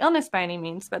chronic illness by any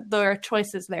means, but there are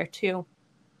choices there too.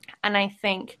 And I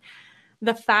think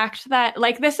the fact that,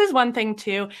 like, this is one thing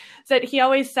too, that he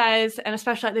always says, and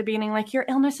especially at the beginning, like, your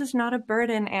illness is not a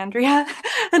burden, Andrea.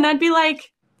 And I'd be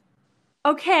like,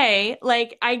 okay,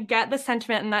 like, I get the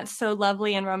sentiment, and that's so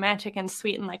lovely and romantic and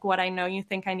sweet, and like what I know you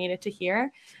think I needed to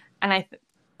hear. And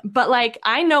but like,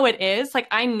 I know it is, like,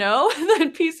 I know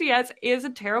that PCS is a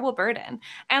terrible burden.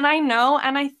 And I know,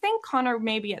 and I think Connor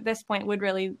maybe at this point would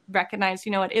really recognize,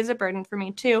 it is a burden for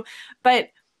me too. But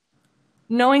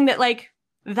knowing that, like,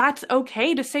 that's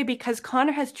okay to say, because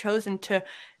Connor has chosen to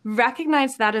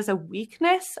recognize that as a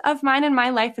weakness of mine in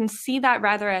my life and see that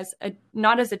rather as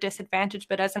not as a disadvantage,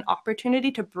 but as an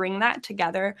opportunity to bring that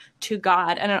together to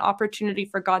God and an opportunity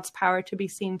for God's power to be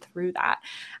seen through that.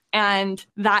 And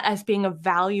that as being a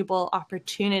valuable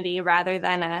opportunity rather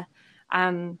than a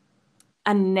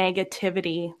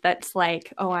negativity that's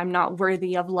like, oh, I'm not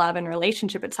worthy of love and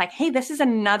relationship. It's like, hey, this is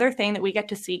another thing that we get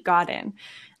to see God in.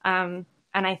 And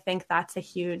I think that's a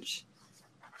huge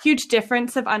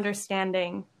difference of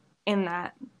understanding in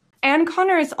that. And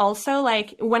Connor is also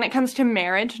like, when it comes to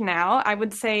marriage now, I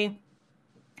would say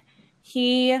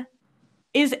he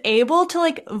is able to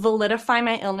like validify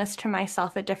my illness to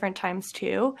myself at different times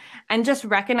too. And just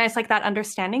recognize like that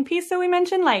understanding piece that we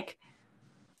mentioned, like,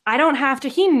 I don't have to,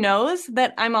 he knows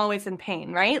that I'm always in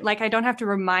pain, right? Like I don't have to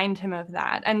remind him of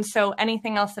that. And so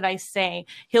anything else that I say,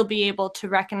 he'll be able to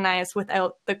recognize with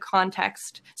the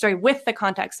context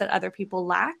that other people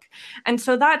lack. And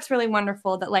so that's really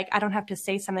wonderful that like, I don't have to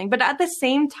say something, but at the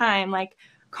same time, like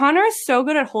Connor is so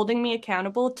good at holding me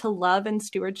accountable to love and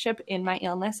stewardship in my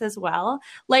illness as well.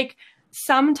 Like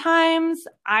sometimes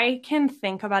I can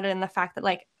think about it in the fact that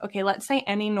like, okay, let's say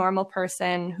any normal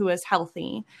person who is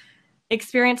healthy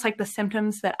experience like the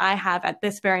symptoms that I have at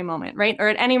this very moment, right? Or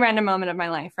at any random moment of my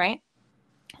life, right?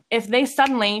 If they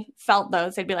suddenly felt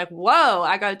those, they'd be like, whoa,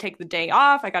 I got to take the day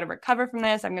off. I got to recover from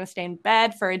this. I'm going to stay in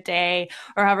bed for a day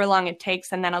or however long it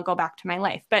takes, and then I'll go back to my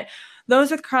life. But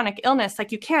those with chronic illness,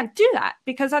 like you can't do that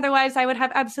because otherwise I would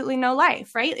have absolutely no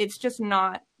life, right? It's just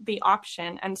not the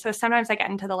option. And so sometimes I get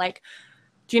into the like,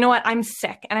 do you know what? I'm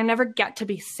sick and I never get to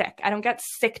be sick. I don't get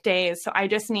sick days. So I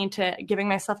just need to giving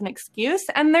myself an excuse.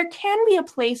 And there can be a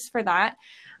place for that.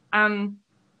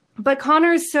 But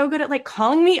Connor is so good at like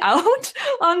calling me out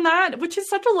on that, which is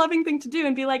such a loving thing to do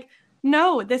and be like,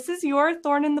 no, this is your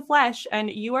thorn in the flesh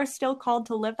and you are still called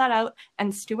to live that out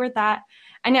and steward that.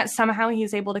 And yet somehow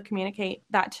he's able to communicate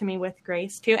that to me with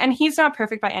grace too. And he's not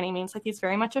perfect by any means. Like he's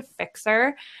very much a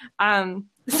fixer.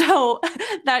 So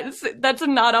that's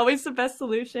not always the best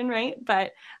solution, right?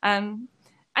 But and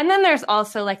then there's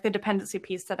also like the dependency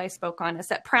piece that I spoke on is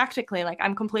that practically like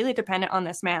I'm completely dependent on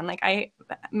this man. Like I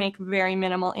make very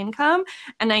minimal income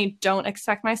and I don't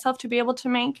expect myself to be able to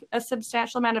make a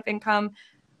substantial amount of income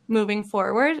moving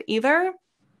forward either.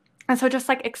 And so just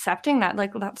like accepting that,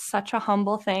 like that's such a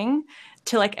humble thing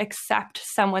to like accept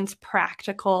someone's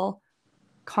practical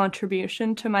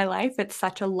contribution to my life. It's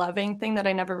such a loving thing that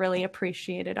I never really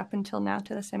appreciated up until now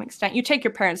to the same extent. You take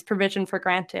your parents' provision for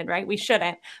granted, right? We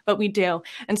shouldn't, but we do.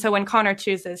 And so when Connor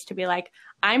chooses to be like,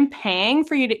 I'm paying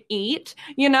for you to eat,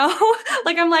 you know,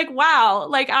 like I'm like, wow,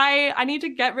 like I need to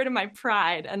get rid of my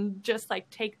pride and just like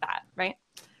take that, right?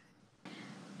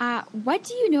 What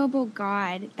do you know about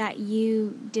God that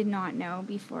you did not know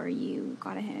before you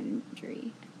got a head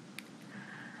injury?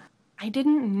 I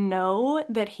didn't know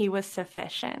that he was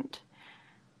sufficient.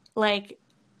 Like,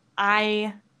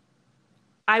 I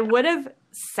would have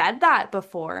said that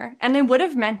before, and I would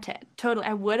have meant it. Totally.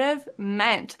 I would have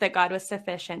meant that God was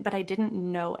sufficient, but I didn't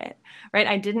know it, right?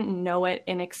 I didn't know it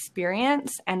in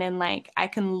experience. And in like, I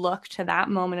can look to that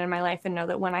moment in my life and know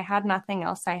that when I had nothing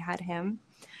else, I had him.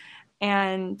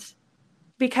 And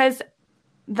because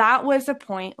that was a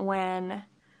point when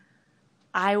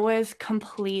I was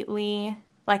completely,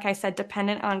 like I said,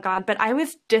 dependent on God, but I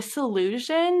was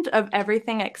disillusioned of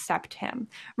everything except him,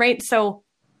 right? So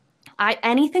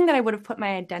anything that I would have put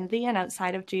my identity in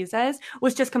outside of Jesus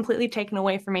was just completely taken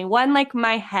away from me. One, like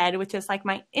my head, which is like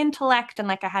my intellect. And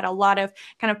like I had a lot of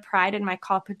kind of pride in my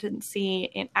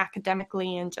competency in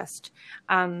academically and just,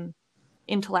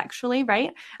 intellectually,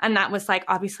 right? And that was like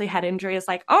obviously head injury is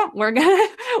like, oh, we're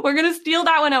gonna steal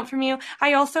that one out from you.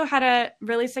 I also had a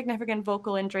really significant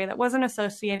vocal injury that wasn't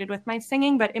associated with my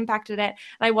singing but impacted it,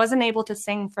 and I wasn't able to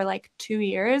sing for like 2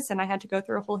 years, and I had to go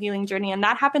through a whole healing journey, and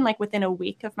that happened like within a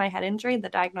week of my head injury, the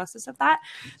diagnosis of that.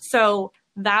 So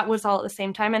that was all at the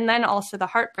same time. And then also the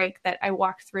heartbreak that I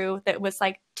walked through that was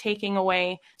like taking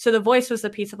away. So the voice was the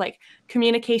piece of like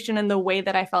communication and the way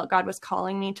that I felt God was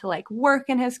calling me to like work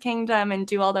in his kingdom and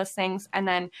do all those things. And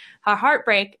then her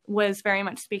heartbreak was very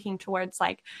much speaking towards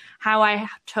like how I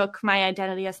took my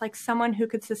identity as like someone who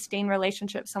could sustain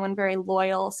relationships, someone very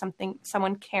loyal,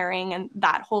 someone caring, and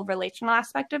that whole relational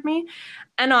aspect of me.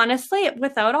 And honestly,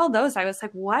 without all those, I was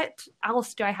like, what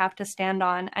else do I have to stand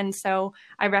on? And so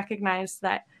I recognized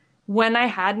that when I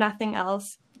had nothing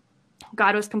else,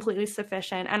 God was completely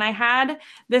sufficient. And I had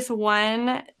this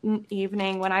one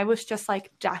evening when I was just like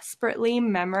desperately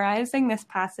memorizing this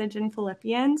passage in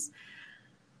Philippians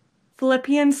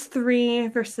 3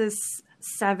 verses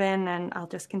 7, and I'll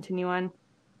just continue on.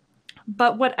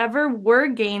 But whatever were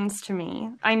gains to me,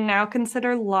 I now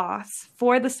consider loss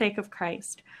for the sake of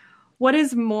Christ. What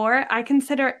is more, I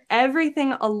consider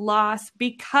everything a loss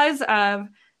because of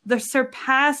the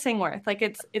surpassing worth. Like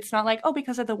it's not like, oh,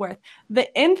 because of the worth, the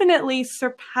infinitely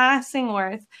surpassing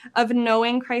worth of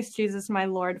knowing Christ Jesus, my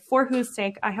Lord, for whose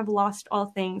sake I have lost all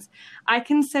things. I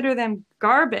consider them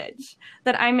garbage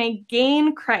that I may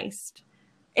gain Christ.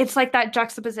 It's like that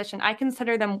juxtaposition. I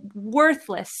consider them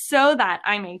worthless so that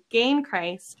I may gain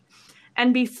Christ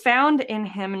and be found in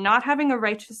him, not having a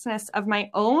righteousness of my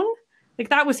own. Like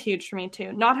that was huge for me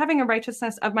too. Not having a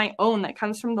righteousness of my own that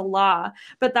comes from the law,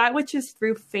 but that which is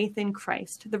through faith in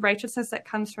Christ, the righteousness that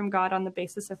comes from God on the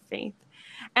basis of faith.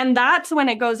 And that's when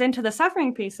it goes into the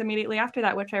suffering piece immediately after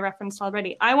that, which I referenced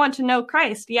already. I want to know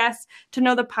Christ, yes, to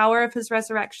know the power of his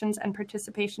resurrections and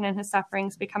participation in his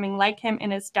sufferings, becoming like him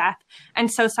in his death,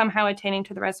 and so somehow attaining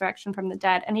to the resurrection from the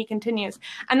dead. And he continues.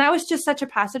 And that was just such a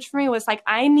passage for me. It was like,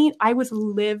 I was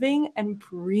living and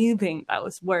breathing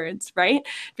those words, right?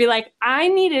 Be like, I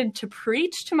needed to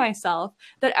preach to myself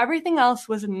that everything else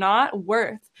was not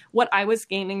worth what I was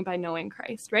gaining by knowing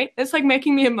Christ, right? It's like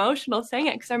making me emotional saying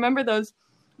it because I remember those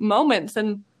moments.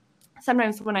 And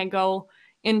sometimes when I go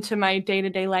into my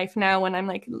day-to-day life now, when I'm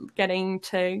like getting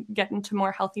to get into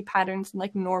more healthy patterns and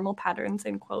like normal patterns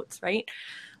in quotes, right?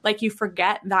 Like you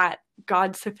forget that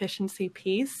God's sufficiency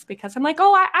piece because I'm like,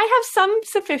 oh, I have some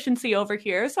sufficiency over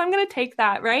here, so I'm going to take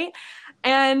that, right?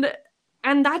 And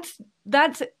that's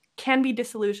can be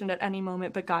disillusioned at any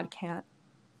moment, but God can't.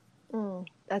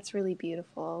 That's really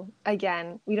beautiful.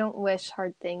 Again, we don't wish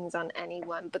hard things on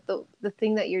anyone, but the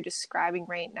thing that you're describing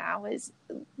right now is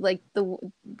like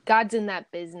God's in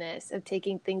that business of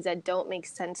taking things that don't make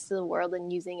sense to the world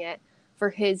and using it for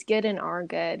his good and our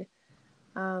good.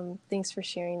 Thanks for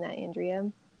sharing that, Andrea.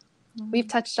 Mm-hmm. We've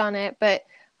touched on it, but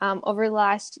over the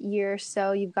last year or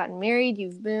so, you've gotten married,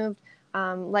 you've moved,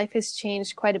 life has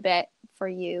changed quite a bit for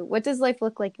you. What does life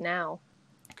look like now?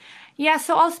 Yeah,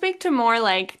 so I'll speak to more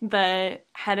like the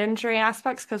head injury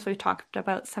aspects because we've talked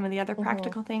about some of the other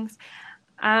practical things.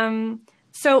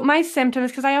 So my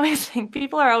symptoms, because I always think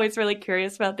people are always really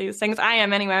curious about these things. I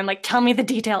am anyway. I'm like, tell me the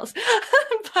details.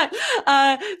 But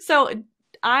so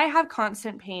I have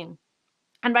constant pain.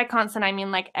 And by constant, I mean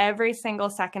like every single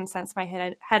second since my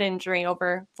head injury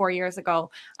over 4 years ago,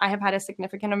 I have had a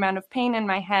significant amount of pain in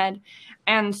my head.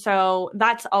 And so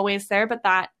that's always there, but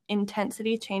that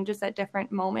intensity changes at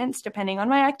different moments depending on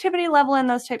my activity level and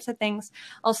those types of things.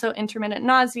 Also intermittent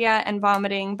nausea and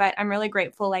vomiting, but I'm really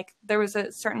grateful. Like there was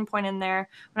a certain point in there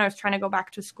when I was trying to go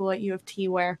back to school at U of T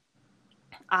where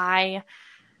I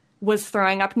was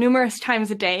throwing up numerous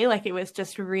times a day. Like it was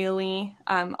just really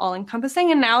all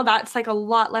encompassing. And now that's like a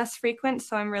lot less frequent.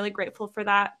 So I'm really grateful for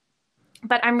that.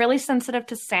 But I'm really sensitive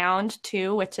to sound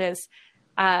too, which is,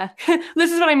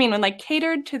 this is what I mean when like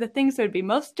catered to the things that would be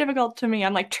most difficult to me.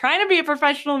 I'm like trying to be a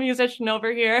professional musician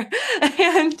over here.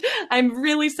 And I'm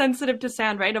really sensitive to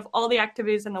sound, right? Of all the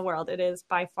activities in the world, it is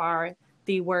by far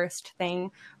the worst thing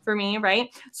for me, right?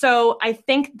 So I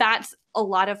think that's a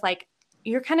lot of like,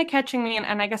 you're kind of catching me,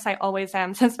 and I guess I always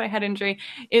am since my head injury,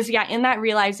 is in that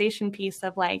realization piece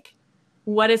of like,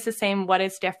 what is the same, what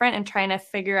is different, and trying to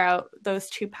figure out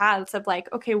those two paths of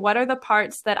like, okay, what are the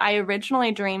parts that I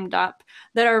originally dreamed up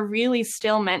that are really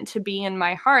still meant to be in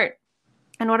my heart?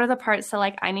 And what are the parts that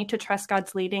like I need to trust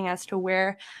God's leading as to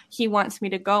where he wants me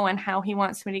to go and how he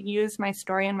wants me to use my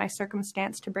story and my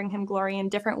circumstance to bring him glory in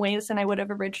different ways than I would have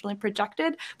originally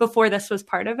projected before this was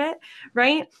part of it,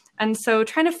 right? And so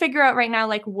trying to figure out right now,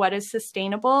 like what is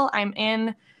sustainable.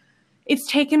 It's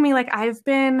taken me, like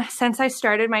since I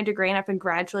started my degree and I've been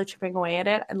gradually chipping away at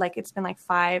it, like it's been like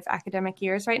 5 academic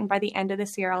years, right? And by the end of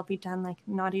this year, I'll be done like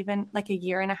not even like a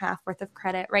year and a half worth of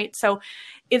credit, right? So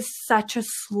it's such a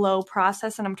slow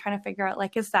process. And I'm trying to figure out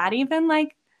like, is that even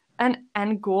like an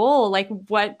end goal? Like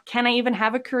what, can I even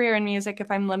have a career in music if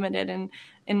I'm limited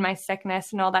in my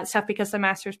sickness and all that stuff? Because the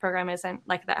master's program isn't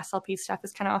like the SLP stuff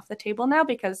is kind of off the table now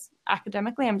because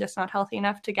academically, I'm just not healthy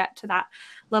enough to get to that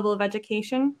level of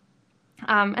education.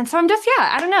 And so I'm just,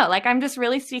 I don't know, like I'm just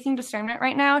really seeking discernment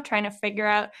right now, trying to figure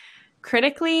out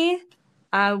critically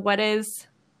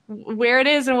where it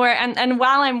is and where, and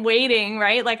while I'm waiting,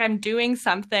 right, like I'm doing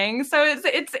something. So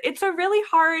it's a really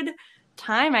hard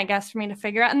time, I guess, for me to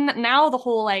figure out. And now the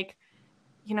whole like,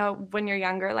 you know, when you're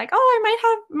younger, like, oh,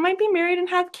 I might be married and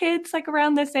have kids like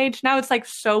around this age. Now it's like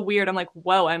so weird. I'm like,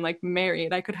 whoa, I'm like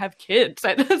married. I could have kids.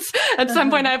 At some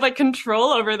point I have like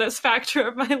control over this factor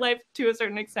of my life to a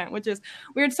certain extent, which is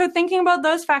weird. So thinking about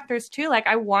those factors too, like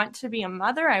I want to be a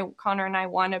mother. Connor and I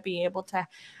want to be able to,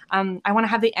 I want to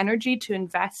have the energy to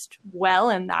invest well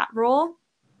in that role.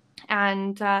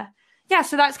 And yeah,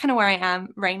 so that's kind of where I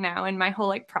am right now in my whole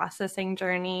like processing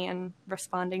journey and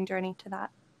responding journey to that.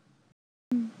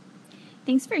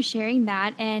 Thanks for sharing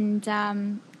that. And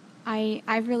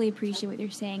I really appreciate what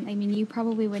you're saying. I mean, you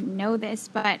probably wouldn't know this,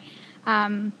 but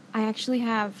I actually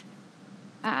have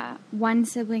one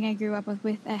sibling I grew up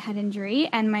with a head injury,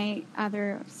 and my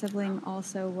other sibling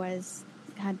also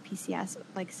had PCS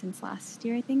like since last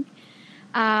year, I think.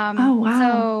 Oh, wow.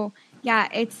 So yeah,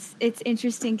 it's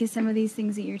interesting because some of these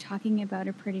things that you're talking about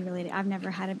are pretty related. I've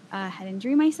never had a head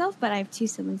injury myself, but I have two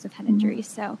siblings with head injuries.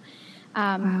 So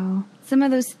Wow. some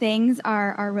of those things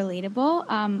are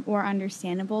relatable or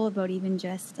understandable about even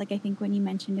just like, I think when you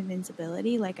mentioned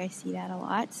invincibility, like I see that a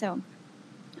lot. So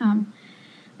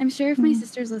I'm sure if my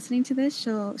sister's listening to this,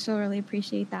 she'll really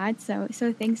appreciate that. So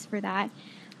thanks for that.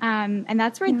 And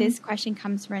that's where this question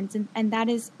comes from. And that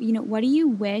is, what do you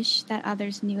wish that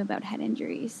others knew about head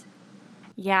injuries?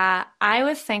 Yeah, I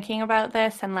was thinking about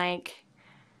this and like,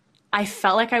 I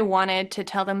felt like I wanted to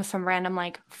tell them some random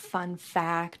like fun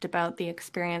fact about the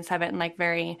experience of it and like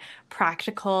very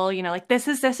practical, like this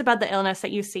is this about the illness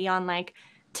that you see on like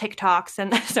TikToks.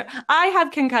 And so I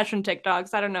have concussion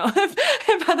TikToks. I don't know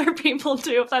if other people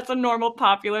do, if that's a normal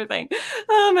popular thing.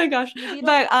 Oh my gosh.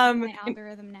 But my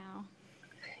algorithm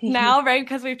now, right?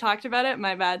 Because we've talked about it.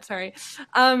 My bad. Sorry.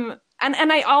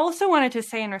 And I also wanted to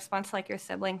say in response to like your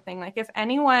sibling thing, like if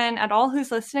anyone at all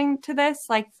who's listening to this,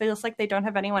 like feels like they don't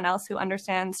have anyone else who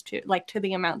understands to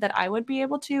the amount that I would be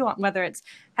able to, whether it's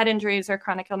head injuries or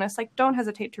chronic illness, like don't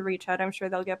hesitate to reach out. I'm sure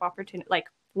they'll give opportunity, like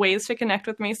ways to connect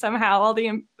with me somehow,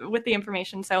 with the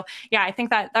information. So yeah, I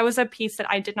think that was a piece that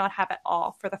I did not have at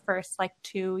all for the first like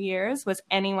 2 years, was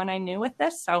anyone I knew with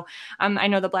this. So I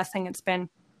know the blessing it's been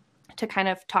to kind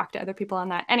of talk to other people on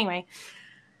that. Anyway,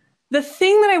 the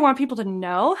thing that I want people to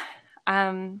know,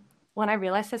 when I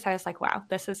realized this, I was like, wow,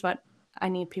 this is what I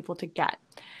need people to get.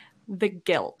 The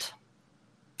guilt.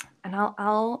 And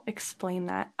I'll explain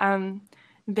that.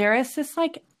 There is this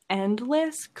like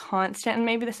endless, constant, and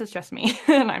maybe this is just me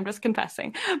and I'm just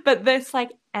confessing, but this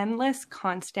like endless,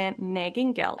 constant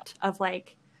nagging guilt of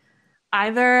like,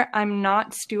 either I'm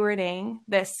not stewarding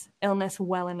this illness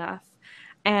well enough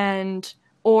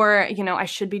or, I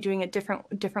should be doing it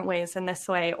different ways in this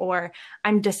way, or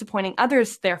I'm disappointing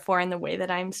others, therefore, in the way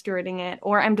that I'm stewarding it,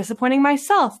 or I'm disappointing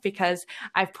myself because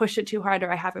I've pushed it too hard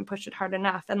or I haven't pushed it hard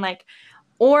enough. And like,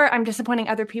 or I'm disappointing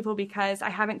other people because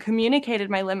I haven't communicated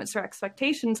my limits or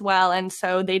expectations well. And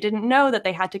so they didn't know that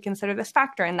they had to consider this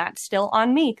factor, and that's still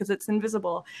on me because it's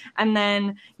invisible. And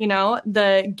then,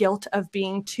 the guilt of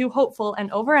being too hopeful and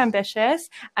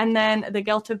overambitious, and then the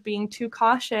guilt of being too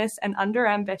cautious and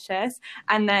underambitious,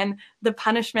 and then the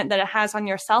punishment that it has on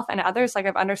yourself and others. Like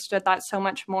I've understood that so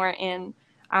much more in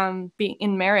being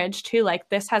in marriage too. Like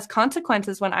this has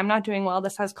consequences when I'm not doing well.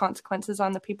 This has consequences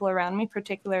on the people around me,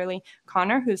 particularly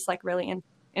Connor, who's like really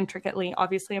intricately,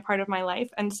 obviously a part of my life.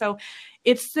 And so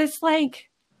it's this like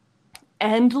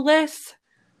endless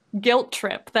guilt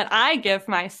trip that I give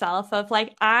myself of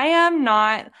like, I am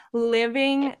not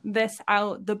living this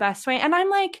out the best way. And I'm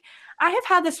like, I have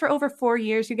had this for over 4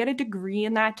 years. You get a degree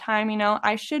in that time,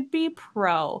 I should be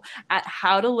pro at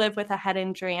how to live with a head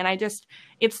injury. And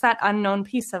it's that unknown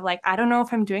piece of like, I don't know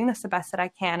if I'm doing this the best that I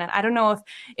can. And I don't know if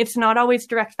it's not always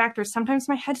direct factors. Sometimes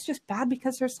my head's just bad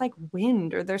because there's like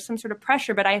wind or there's some sort of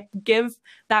pressure, but I give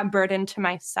that burden to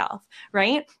myself,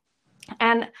 right?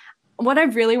 And what I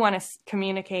really want to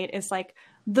communicate is like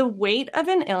the weight of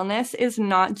an illness is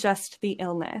not just the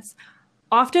illness.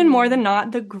 Often more than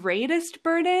not, the greatest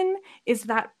burden is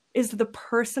the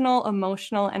personal,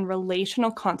 emotional, and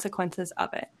relational consequences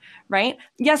of it, right?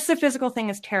 Yes, the physical thing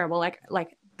is terrible,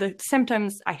 like the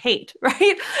symptoms I hate,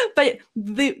 right? But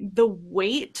the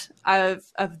weight of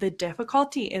the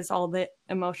difficulty is all the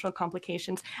emotional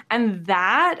complications. And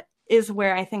that is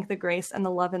where I think the grace and the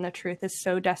love and the truth is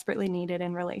so desperately needed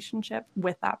in relationship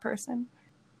with that person.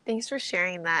 Thanks for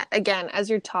sharing that. Again, as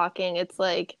you're talking, it's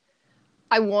like,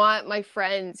 I want my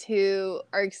friends who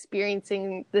are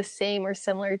experiencing the same or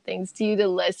similar things to you to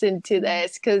listen to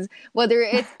this, because whether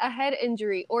it's a head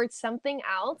injury or it's something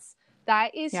else,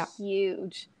 that is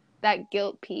huge, that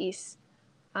guilt piece.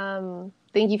 Thank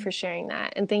you for sharing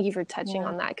that. And thank you for touching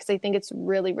on that, because I think it's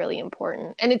really, really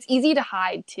important. And it's easy to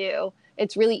hide too.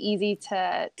 It's really easy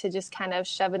to just kind of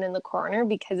shove it in the corner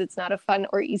because it's not a fun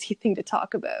or easy thing to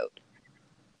talk about.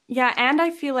 Yeah. And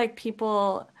I feel like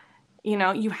people,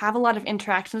 you have a lot of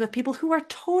interactions with people who are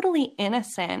totally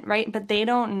innocent, right? But they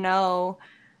don't know,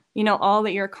 all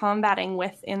that you're combating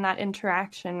within that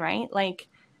interaction, right? Like,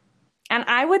 and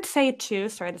I would say too,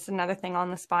 sorry, this is another thing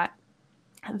on the spot.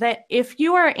 that if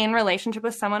you are in relationship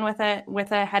with someone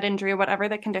with a head injury or whatever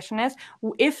the condition is,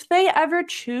 if they ever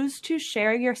choose to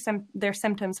share their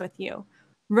symptoms with you,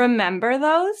 remember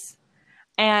those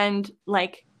and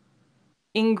like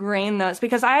ingrain those.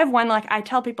 Because I have one, like I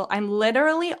tell people I'm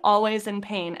literally always in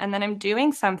pain, and then I'm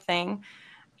doing something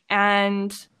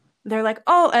and they're like,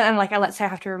 oh, and like let's say I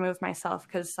have to remove myself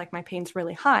because like my pain's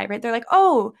really high, right? They're like,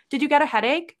 oh, did you get a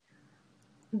headache?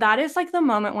 That is like the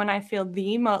moment when I feel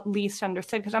the least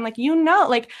understood, because I'm like,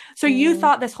 like, so you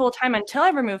thought this whole time until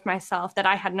I removed myself that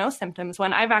I had no symptoms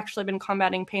when I've actually been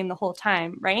combating pain the whole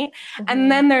time, right?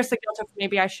 And then there's the guilt of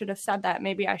maybe I should have said that,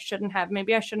 maybe I shouldn't have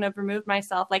removed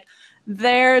myself. Like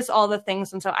there's all the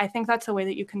things. And so I think that's a way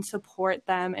that you can support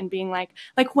them, and being like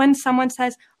when someone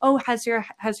says, oh, has your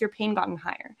pain gotten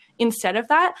higher? Instead of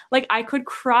that, like I could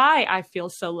cry, I feel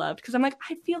so loved, because I'm like,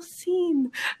 I feel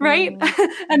seen, right?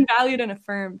 And valued and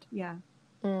affirmed. Yeah.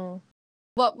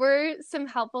 What were some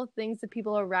helpful things that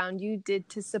people around you did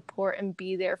to support and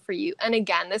be there for you? And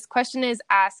again, this question is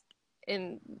asked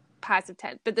in passive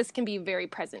tense, but this can be very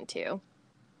present too.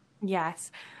 Yes.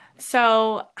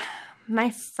 So my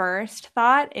first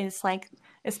thought is like,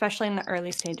 especially in the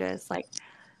early stages, like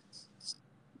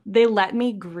they let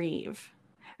me grieve,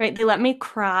 right? They let me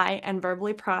cry and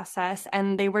verbally process,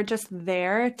 and they were just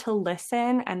there to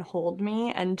listen and hold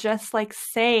me and just like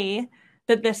say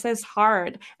that this is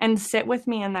hard and sit with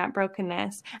me in that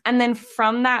brokenness. And then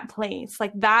from that place,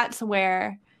 like that's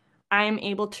where I'm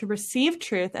able to receive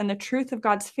truth and the truth of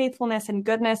God's faithfulness and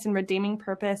goodness and redeeming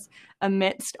purpose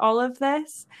amidst all of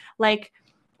this. Like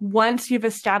once you've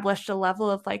established a level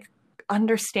of like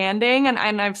understanding, and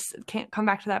I've can't come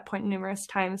back to that point numerous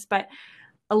times, but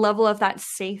a level of that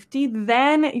safety,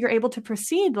 then you're able to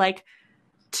proceed like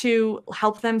to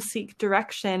help them seek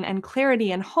direction and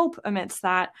clarity and hope amidst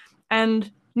that.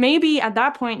 And maybe at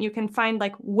that point you can find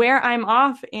like where I'm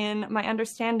off in my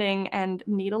understanding and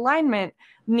need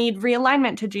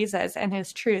realignment to Jesus and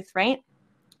his truth, right?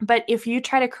 But if you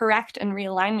try to correct and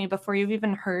realign me before you've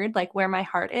even heard like where my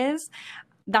heart is,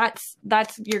 that's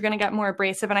you're going to get more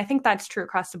abrasive. And I think that's true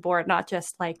across the board, not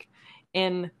just like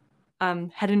in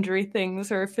head injury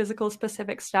things or physical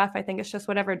specific stuff. I think it's just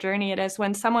whatever journey it is,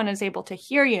 when someone is able to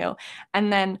hear you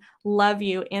and then love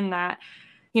you in that.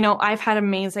 You know, I've had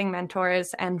amazing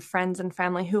mentors and friends and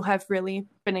family who have really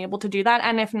been able to do that.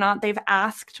 And if not, they've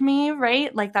asked me,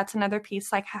 right? Like that's another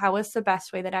piece, like how is the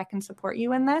best way that I can support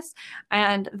you in this?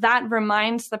 And that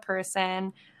reminds the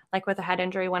person, like with a head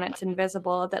injury when it's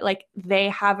invisible, that like they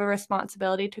have a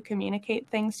responsibility to communicate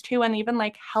things too, and even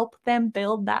like help them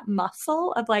build that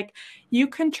muscle of like, you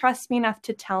can trust me enough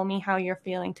to tell me how you're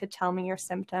feeling, to tell me your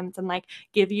symptoms, and like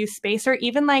give you space, or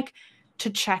even like to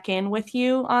check in with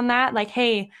you on that. Like,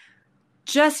 hey,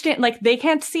 like they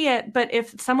can't see it, but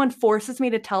if someone forces me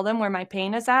to tell them where my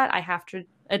pain is at, I have to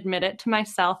admit it to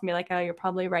myself and be like, oh, you're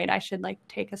probably right. I should like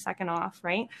take a second off.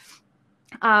 Right.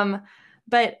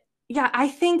 But yeah, I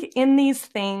think in these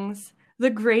things, the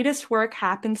greatest work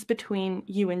happens between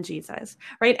you and Jesus.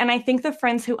 Right. And I think the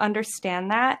friends who understand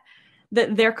that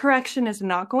their correction is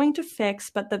not going to fix,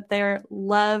 but that their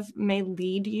love may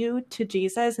lead you to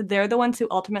Jesus, they're the ones who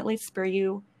ultimately spur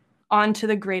you on to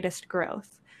the greatest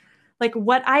growth. Like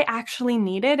what I actually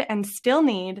needed and still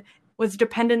need was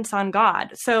dependence on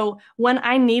God. So when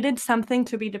I needed something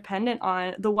to be dependent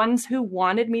on, the ones who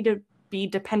wanted me to be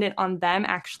dependent on them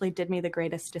actually did me the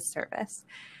greatest disservice.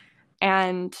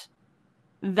 And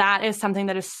that is something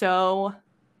that is so...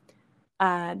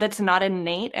 that's not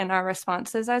innate in our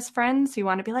responses as friends. You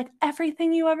want to be like,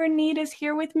 everything you ever need is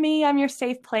here with me. I'm your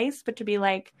safe place. But to be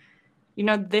like, you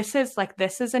know, this is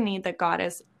a need that God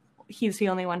is, he's the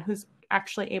only one who's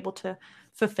actually able to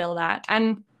fulfill that.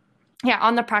 And yeah,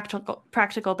 on the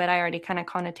practical bit, I already kind of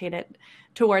connotated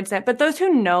towards it. But those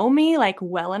who know me like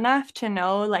well enough to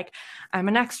know like I'm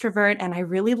an extrovert and I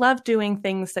really love doing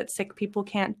things that sick people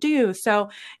can't do. So,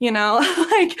 you know,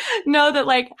 like know that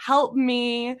like help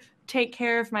me take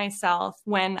care of myself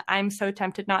when I'm so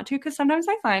tempted not to. Because sometimes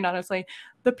I find, honestly,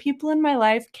 the people in my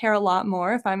life care a lot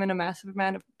more if I'm in a massive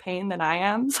amount of pain than I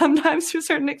am sometimes to a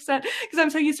certain extent, because I'm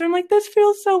so used to it. I'm like, this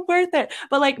feels so worth it.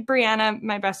 But like Brianna,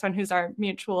 my best friend, who's our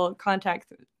mutual contact,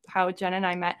 how Jen and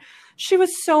I met, she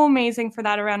was so amazing for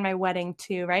that around my wedding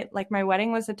too, right? Like my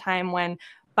wedding was a time when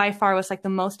by far was like the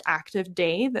most active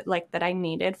day that I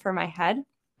needed for my head.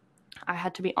 I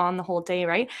had to be on the whole day,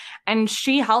 right? And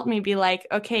she helped me be like,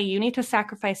 okay, you need to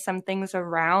sacrifice some things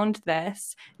around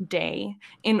this day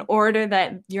in order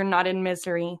that you're not in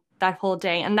misery that whole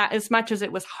day. And that, as much as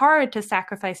it was hard to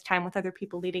sacrifice time with other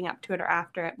people leading up to it or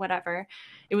after it, whatever,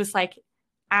 it was like,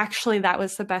 actually that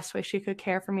was the best way she could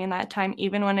care for me in that time,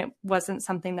 even when it wasn't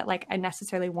something that like I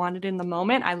necessarily wanted in the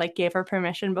moment. I like gave her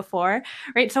permission before,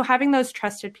 right? So having those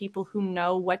trusted people who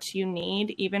know what you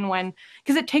need, even when,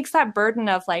 because it takes that burden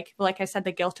of like I said,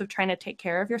 the guilt of trying to take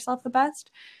care of yourself the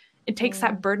best. It takes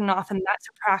that burden off, and that's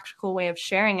a practical way of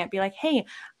sharing it. Be like, hey,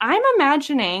 I'm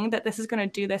imagining that this is going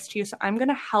to do this to you, so I'm going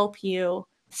to help you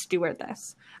steward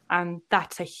this.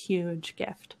 That's a huge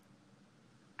gift.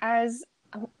 As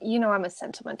you know, I'm a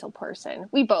sentimental person.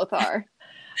 We both are.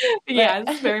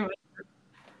 Yes, very much.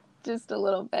 Just a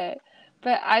little bit.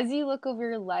 But as you look over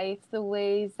your life, the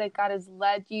ways that God has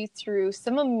led you through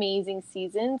some amazing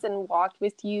seasons and walked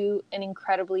with you in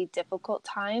incredibly difficult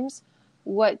times,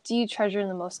 what do you treasure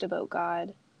the most about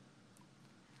God?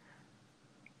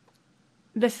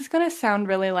 This is going to sound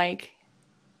really like,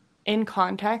 in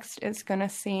context, it's going to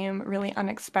seem really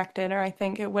unexpected, or I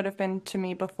think it would have been to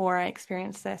me before I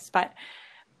experienced this, but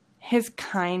his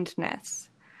kindness.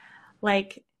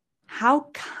 Like, how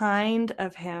kind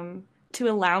of him to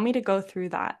allow me to go through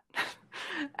that.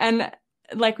 And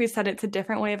like we said, it's a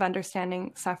different way of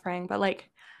understanding suffering, but like,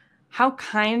 how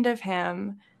kind of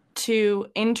him to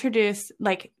introduce,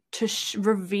 like, to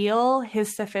reveal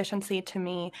his sufficiency to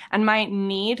me and my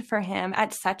need for him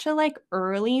at such a like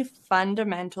early,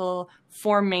 fundamental,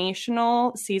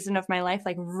 formational season of my life,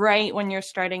 like right when you're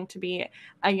starting to be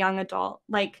a young adult.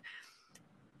 Like,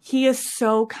 he is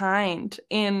so kind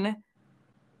in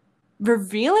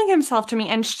revealing himself to me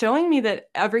and showing me that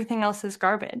everything else is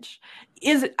garbage.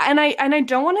 And I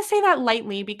don't want to say that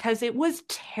lightly, because it was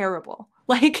terrible.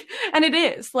 Like, and it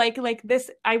is like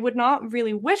this, I would not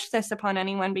really wish this upon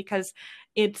anyone, because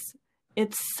it's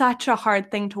such a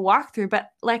hard thing to walk through. But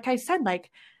like I said, like,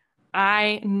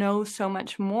 I know so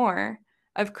much more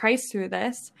of Christ through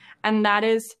this, and that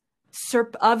is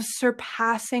of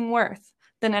surpassing worth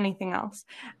than anything else.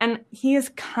 And he is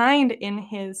kind in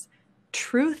his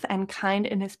truth, and kind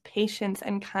in his patience,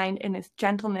 and kind in his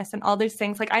gentleness, and all these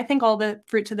things. Like, I think all the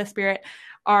fruits of the Spirit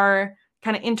are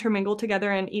kind of intermingled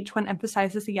together, and each one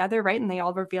emphasizes the other, right? And they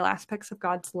all reveal aspects of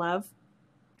God's love.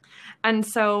 And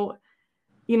so,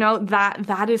 you know,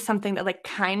 that is something that, like,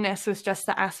 kindness was just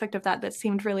the aspect of that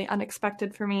seemed really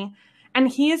unexpected for me. And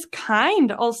he is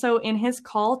kind also in his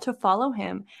call to follow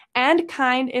him, and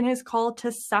kind in his call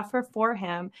to suffer for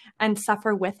him and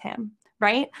suffer with him,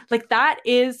 right? Like, that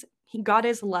is, God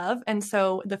is love. And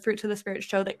so the fruits of the Spirit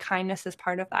show that kindness is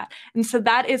part of that. And so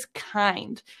that is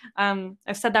kind. I've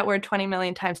said that word 20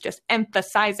 million times, just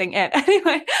emphasizing it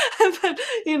anyway. But,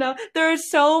 you know, there are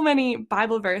so many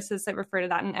Bible verses that refer to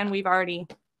that. And we've already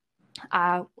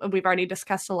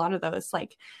discussed a lot of those.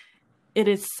 Like, it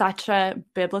is such a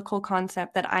biblical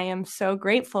concept that I am so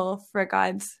grateful for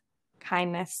God's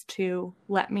kindness to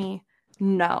let me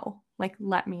know.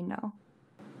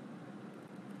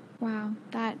 Wow,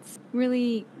 that's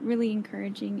really, really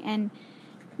encouraging. And,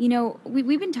 you know,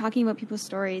 we've been talking about people's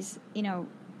stories, you know,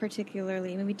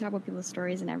 particularly, I mean, we talk about people's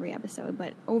stories in every episode,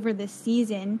 but over this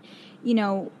season, you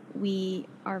know, we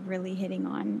are really hitting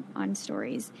on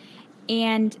stories.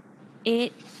 And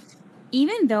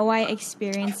even though I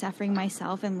experienced suffering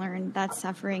myself and learned that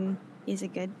suffering is a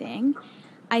good thing,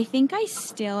 I think I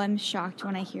still am shocked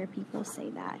when I hear people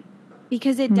say that,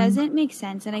 because it doesn't make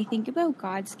sense. And I think about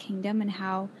God's kingdom and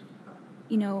how,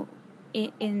 you know,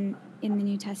 in the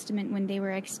New Testament, when they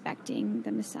were expecting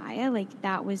the Messiah, like,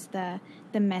 that was the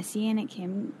Messianic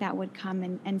king that would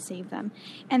come and save them.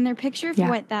 And their picture of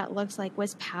what that looks like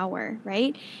was power,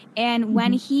 right? And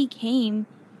when he came,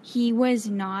 he was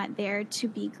not there to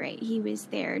be great. He was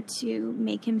there to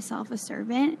make himself a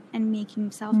servant and make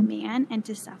himself man and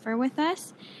to suffer with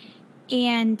us.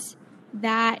 And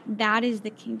that is the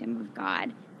kingdom of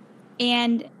God.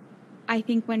 And I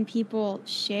think when people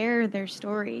share their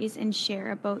stories and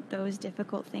share about those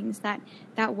difficult things, that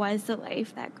was the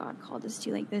life that God called us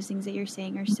to. Like, those things that you're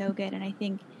saying are so good. And I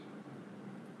think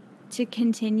to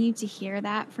continue to hear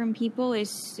that from people is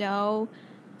so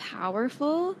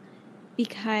powerful,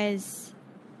 because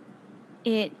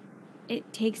it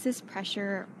takes this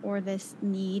pressure or this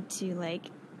need to, like,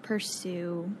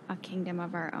 pursue a kingdom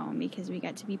of our own, because we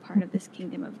get to be part of this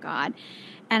kingdom of God.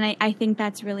 And I think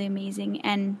that's really amazing.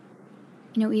 And,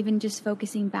 you know, even just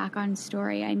focusing back on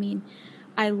story, I mean,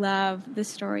 I love the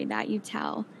story that you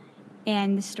tell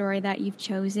and the story that you've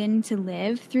chosen to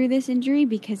live through this injury,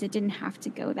 because it didn't have to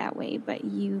go that way, but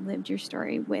you lived your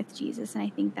story with Jesus. And I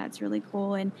think that's really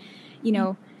cool. And, you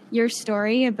know, your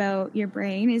story about your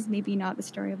brain is maybe not the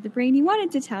story of the brain you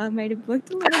wanted to tell. It might have looked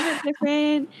a little bit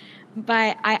different,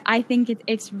 but I think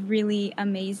it's really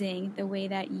amazing the way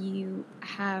that you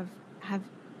have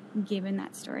given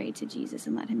that story to Jesus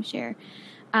and let him share.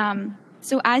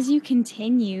 So as you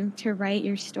continue to write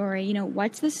your story, you know,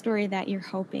 what's the story that you're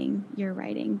hoping you're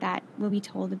writing that will be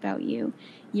told about you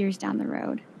years down the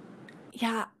road?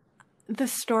 Yeah, the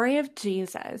story of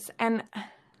Jesus. And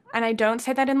I don't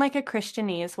say that in like a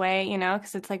Christianese way, you know,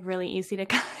 because it's like really easy to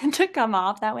come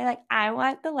off that way. Like, I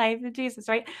want the life of Jesus,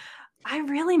 right? I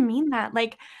really mean that.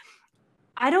 Like,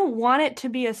 I don't want it to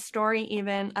be a story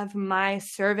even of my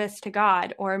service to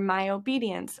God or my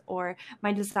obedience or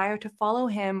my desire to follow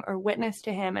him or witness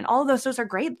to him. And all of those are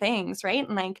great things, right?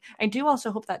 And like, I do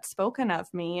also hope that's spoken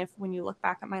of me when you look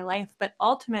back at my life. But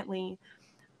ultimately,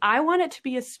 I want it to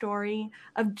be a story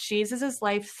of Jesus's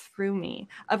life through me,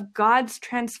 of God's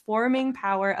transforming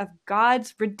power, of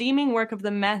God's redeeming work of the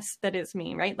mess that is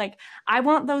me, right? Like, I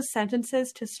want those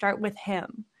sentences to start with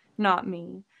him, not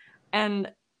me.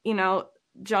 And, you know,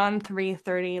 John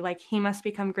 3:30, like, he must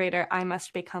become greater, I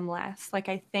must become less. Like,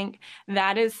 I think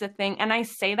that is the thing. And I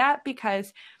say that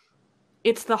because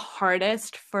it's the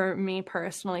hardest for me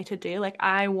personally to do. Like,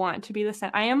 I want to be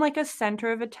I am like a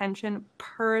center of attention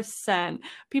person.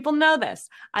 People know this.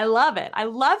 I love it. I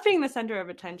love being the center of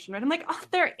attention, right? I'm like, oh,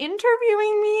 they're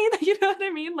interviewing me. You know what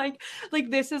I mean? Like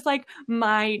this is like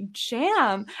my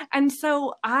jam. And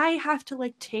so I have to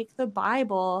like take the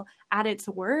Bible at its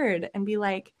word and be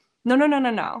like,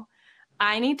 no.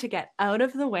 I need to get out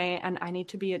of the way, and I need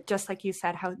to be, just like you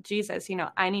said, how Jesus, you know,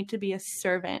 I need to be a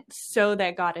servant so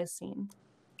that God is seen.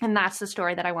 And that's the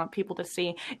story that I want people to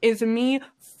see, is me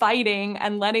fighting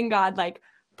and letting God like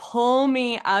pull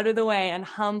me out of the way and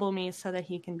humble me so that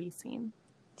he can be seen.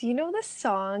 Do you know the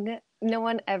song No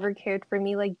One Ever Cared for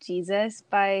Me Like Jesus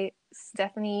by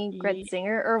Stephanie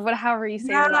Gretzinger, or however you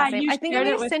say her last name? I think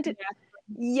I sent it.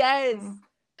 Yes.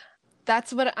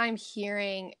 That's what I'm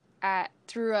hearing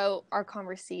throughout our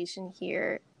conversation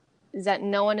here, is that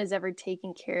no one has ever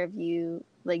taken care of you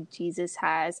like Jesus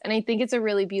has. And I think it's a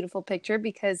really beautiful picture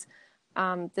because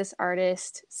this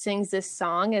artist sings this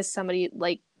song as somebody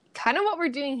like kind of what we're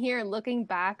doing here, looking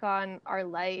back on our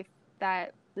life,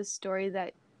 that the story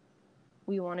that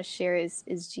we want to share is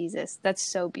Jesus. That's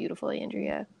so beautiful,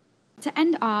 Andrea. To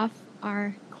end off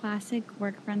our classic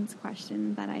Work Friends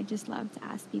question that I just love to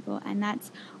ask people, and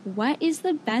that's, what is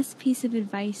the best piece of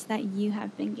advice that you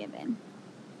have been given?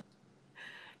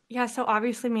 Yeah, so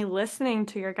obviously me listening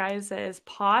to your guys'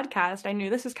 podcast, I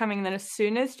knew this was coming. And then as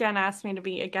soon as Jen asked me to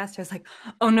be a guest, I was like,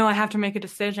 oh no, I have to make a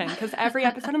decision. Because every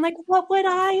episode I'm like, what would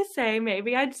I say?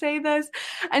 Maybe I'd say this.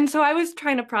 And so I was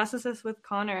trying to process this with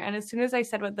Connor. And as soon as I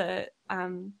said what the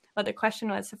question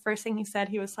was, the first thing he said,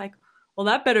 he was like, well,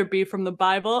 that better be from the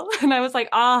Bible. And I was like,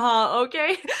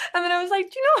 okay. And then I was like,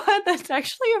 do you know what? That's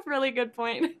actually a really good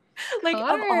point. Like,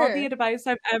 Connor, of all the advice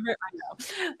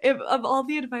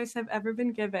I've ever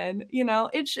been given, you know,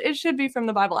 it should be from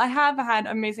the Bible. I have had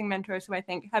amazing mentors who I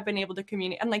think have been able to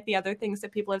communicate, and like the other things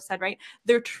that people have said, right?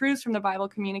 They're truths from the Bible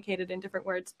communicated in different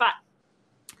words. But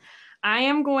I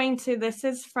am going to, this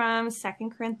is from 2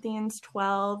 Corinthians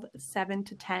 12,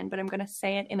 7-10, but I'm going to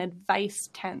say it in advice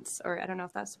tense, or I don't know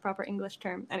if that's the proper English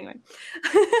term. Anyway.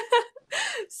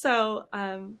 So,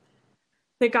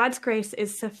 that God's grace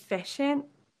is sufficient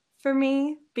for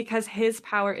me because his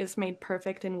power is made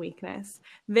perfect in weakness.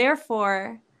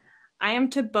 Therefore, I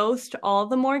am to boast all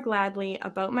the more gladly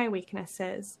about my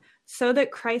weaknesses, so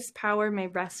that Christ's power may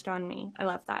rest on me. I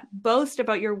love that. Boast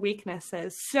about your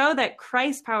weaknesses, so that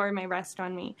Christ's power may rest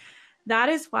on me. That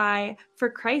is why, for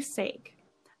Christ's sake,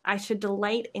 I should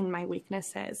delight in my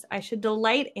weaknesses. I should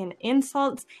delight in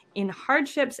insults, in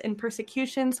hardships, in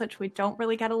persecutions, which we don't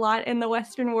really get a lot in the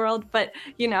Western world, but,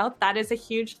 you know, that is a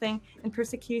huge thing. In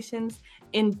persecutions,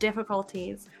 in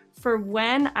difficulties. For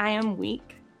when I am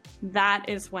weak, that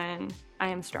is when I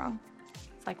am strong.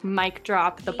 It's like mic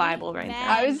drop the Bible right there.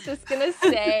 I was just going to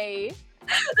say.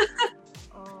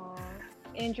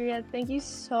 Andrea, thank you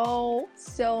so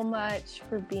much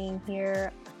for being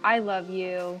here. I love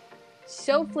you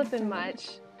so flippin'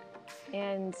 much.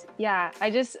 And yeah, I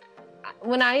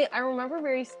remember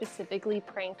very specifically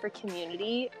praying for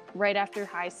community right after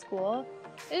high school.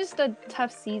 It was just a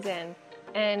tough season,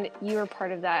 and you were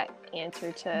part of that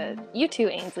answer to, you too,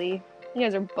 Ainsley. You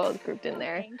guys are both grouped in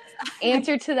there.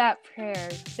 Answer to that prayer.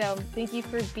 So thank you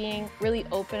for being really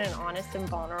open and honest and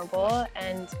vulnerable.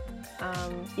 And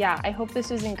yeah, I hope this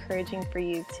was encouraging for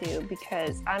you too,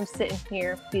 because I'm sitting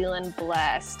here feeling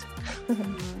blessed.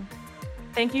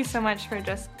 Thank you so much for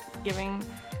just giving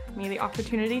me the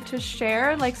opportunity to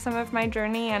share like some of my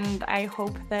journey, and I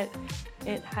hope that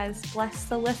it has blessed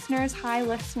the listeners. Hi,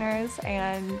 listeners,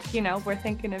 and you know, we're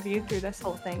thinking of you through this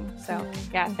whole thing. So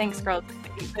yeah, thanks, girls.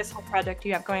 This whole project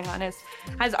you have going on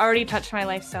has already touched my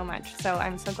life so much. So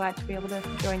I'm so glad to be able to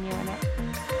join you in it.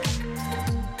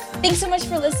 Thanks so much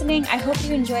for listening. I hope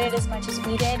you enjoyed it as much as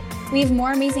we did. We have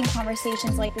more amazing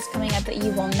conversations like this coming up that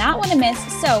you will not want to miss.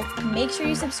 So make sure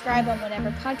you subscribe on whatever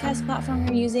podcast platform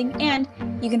you're using, and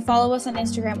you can follow us on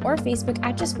Instagram or Facebook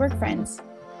at Just Work Friends.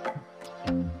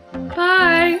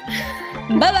 Bye.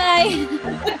 Bye-bye.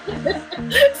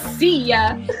 See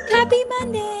ya. Happy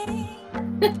Monday.